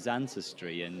is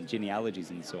ancestry and genealogies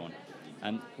and so on.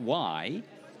 And why?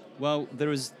 Well,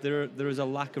 there is a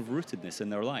lack of rootedness in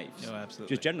their lives. Oh,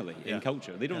 absolutely. Just generally in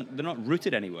culture. They're not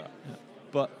rooted anywhere. Yeah.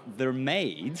 But they're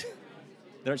made.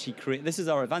 They're actually created. This is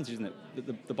our advantage, isn't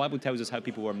it? The Bible tells us how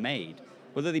people were made.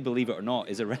 Whether they believe it or not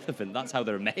is irrelevant. That's how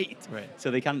they're made. Right. So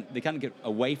they can't get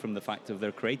away from the fact of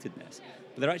their createdness.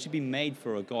 But they're actually being made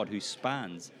for a God who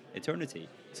spans eternity.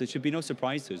 So it should be no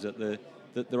surprise to us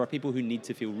that there are people who need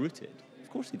to feel rooted. Of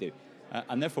course they do.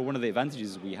 And therefore, one of the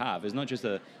advantages we have is not just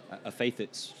a faith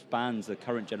that spans the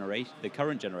current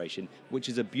generation, which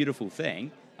is a beautiful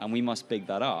thing, and we must big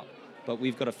that up. But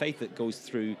we've got a faith that goes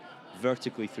through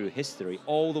vertically through history,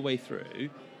 all the way through,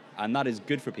 and that is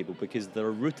good for people because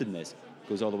their rootedness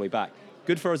goes all the way back.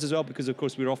 Good for us as well because, of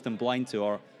course, we're often blind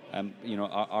to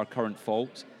our current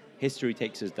faults. History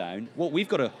takes us down. What we've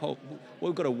got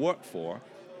to work for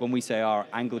when we say our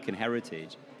Anglican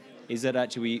heritage is that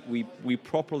actually we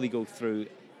properly go through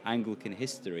Anglican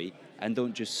history and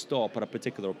don't just stop at a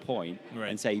particular point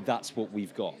and say that's what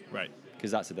we've got. Right. Because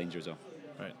that's a danger as well.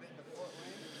 Right.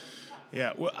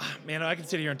 Yeah, well, man, I can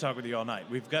sit here and talk with you all night.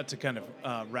 We've got to kind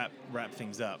of wrap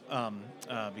things up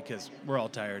because we're all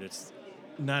tired. It's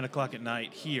 9 o'clock at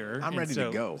night here. I'm ready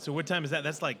to go. So what time is that?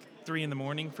 That's like 3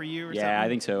 a.m. for you or something? Yeah, I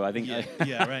think so. I think.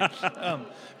 Yeah, right.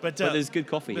 But there's good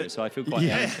coffee here, so I feel quite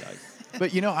energized.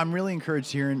 But, I'm really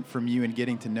encouraged hearing from you and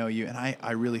getting to know you, and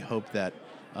I really hope that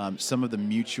some of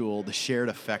the shared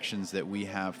affections that we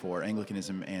have for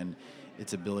Anglicanism and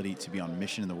its ability to be on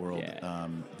mission in the world,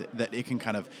 that it can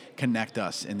kind of connect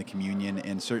us in the communion.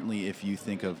 And certainly if you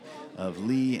think of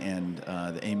Lee and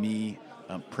the AME,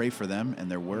 pray for them and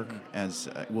their work as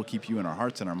we'll keep you in our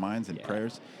hearts and our minds and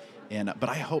prayers. And but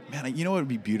I hope, man, you know what would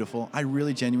be beautiful? I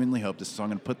really genuinely hope this, so I'm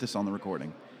going to put this on the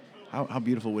recording. How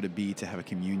beautiful would it be to have a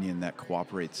communion that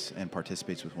cooperates and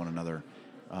participates with one another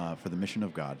for the mission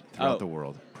of God throughout the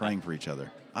world, praying for each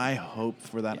other? I hope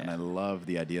for that, and I love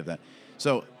the idea of that.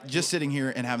 So just sitting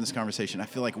here and having this conversation, I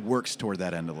feel like works toward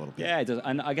that end a little bit. Yeah, it does.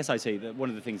 And I guess I'd say that one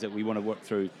of the things that we want to work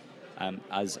through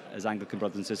as Anglican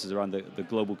brothers and sisters around the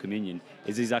global communion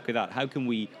is exactly that. How can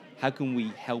we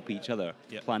help each other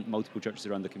plant multiple churches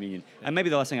around the communion? And maybe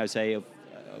the last thing I would say,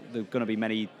 there are going to be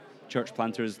many church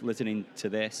planters listening to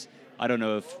this. I don't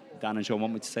know if Dan and Sean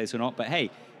want me to say this or not, but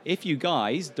hey, if you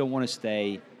guys don't want to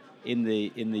stay in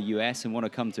the US and want to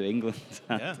come to England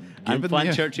and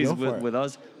plant churches with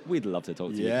us, we'd love to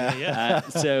talk to you.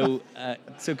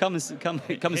 So come and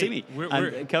see me.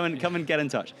 Come and get in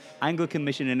touch.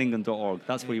 AnglicanMissionInEngland.org.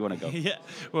 That's where you want to go. Yeah.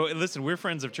 Well, listen, we're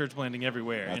friends of church planting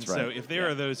everywhere, That's and right. so if there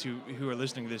are those who are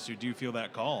listening to this who do feel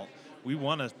that call, we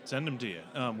want to send them to you.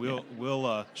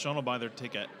 We'll Sean will buy their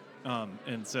ticket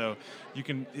And so you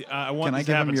can. I want Can I this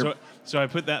to give him happen. your- So I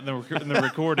put that in the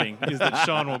recording is that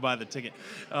Sean will buy the ticket.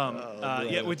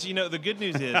 Yeah, which the good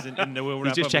news is, and we'll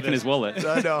wrap He's just up checking with his wallet.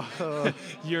 I know.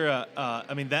 You're,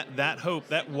 I mean, that hope,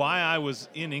 that why I was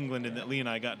in England and that Lee and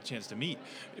I got a chance to meet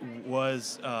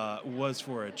was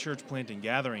for a church planting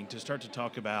gathering to start to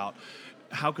talk about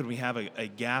how could we have a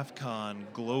GAFCON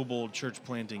global church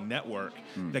planting network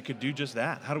that could do just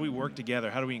that? How do we work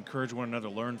together? How do we encourage one another,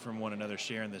 learn from one another,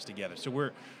 sharing this together? So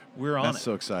we're on it. That's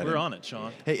so exciting. We're on it,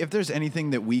 Sean. Hey, if there's anything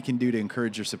that we can do to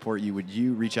encourage or support you, would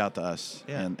you reach out to us?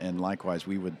 Yeah. And likewise,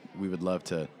 we would love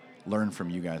to learn from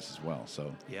you guys as well.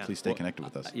 So Yeah. please stay connected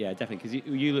with us. Yeah, definitely. Because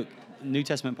you look, New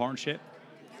Testament partnership,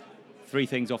 3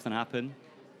 things often happen.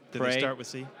 Did Pray. they start with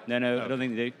C? No, I Oh. don't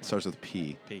think they do. It starts with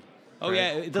P. P. Oh, Pray.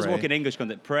 yeah, it does Pray. work in English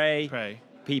content. Pray, Pray.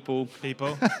 people.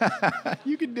 People.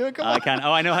 You can do it. Come I on. can.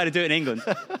 Oh, I know how to do it in England.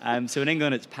 So in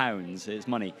England, it's pounds. It's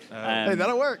money. Hey,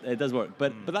 that'll work. It does work.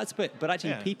 But that's a bit. But actually,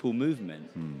 Yeah. people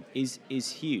movement is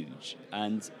huge,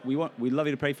 and we love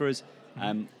you to pray for us.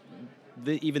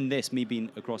 Even this, me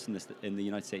being across in the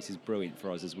United States, is brilliant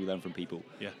for us as we learn from people.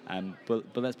 Yeah. But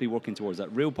let's be working towards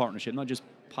that real partnership, not just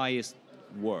pious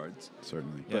words,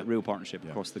 Certainly. but real partnership Yeah.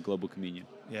 across the global communion.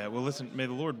 Yeah, well, listen. May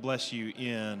the Lord bless you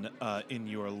in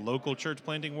your local church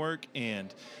planting work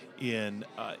and in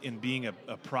being a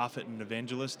prophet and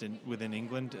evangelist within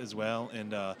England as well.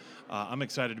 And I'm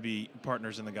excited to be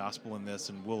partners in the gospel in this,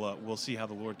 and we'll see how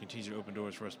the Lord continues to open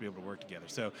doors for us to be able to work together.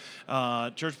 So,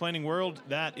 church planting world,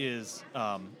 that is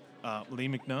Lee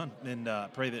McNunn, and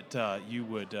pray that you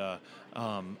would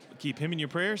keep him in your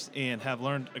prayers and have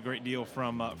learned a great deal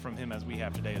from him as we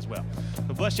have today as well.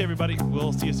 So bless you, everybody.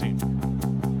 We'll see you soon.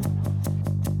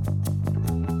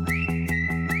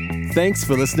 Thanks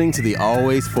for listening to the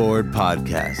Always Forward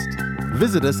podcast.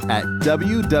 Visit us at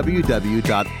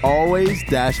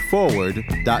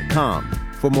www.always-forward.com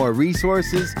for more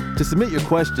resources, to submit your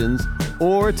questions,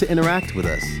 or to interact with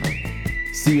us.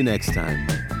 See you next time.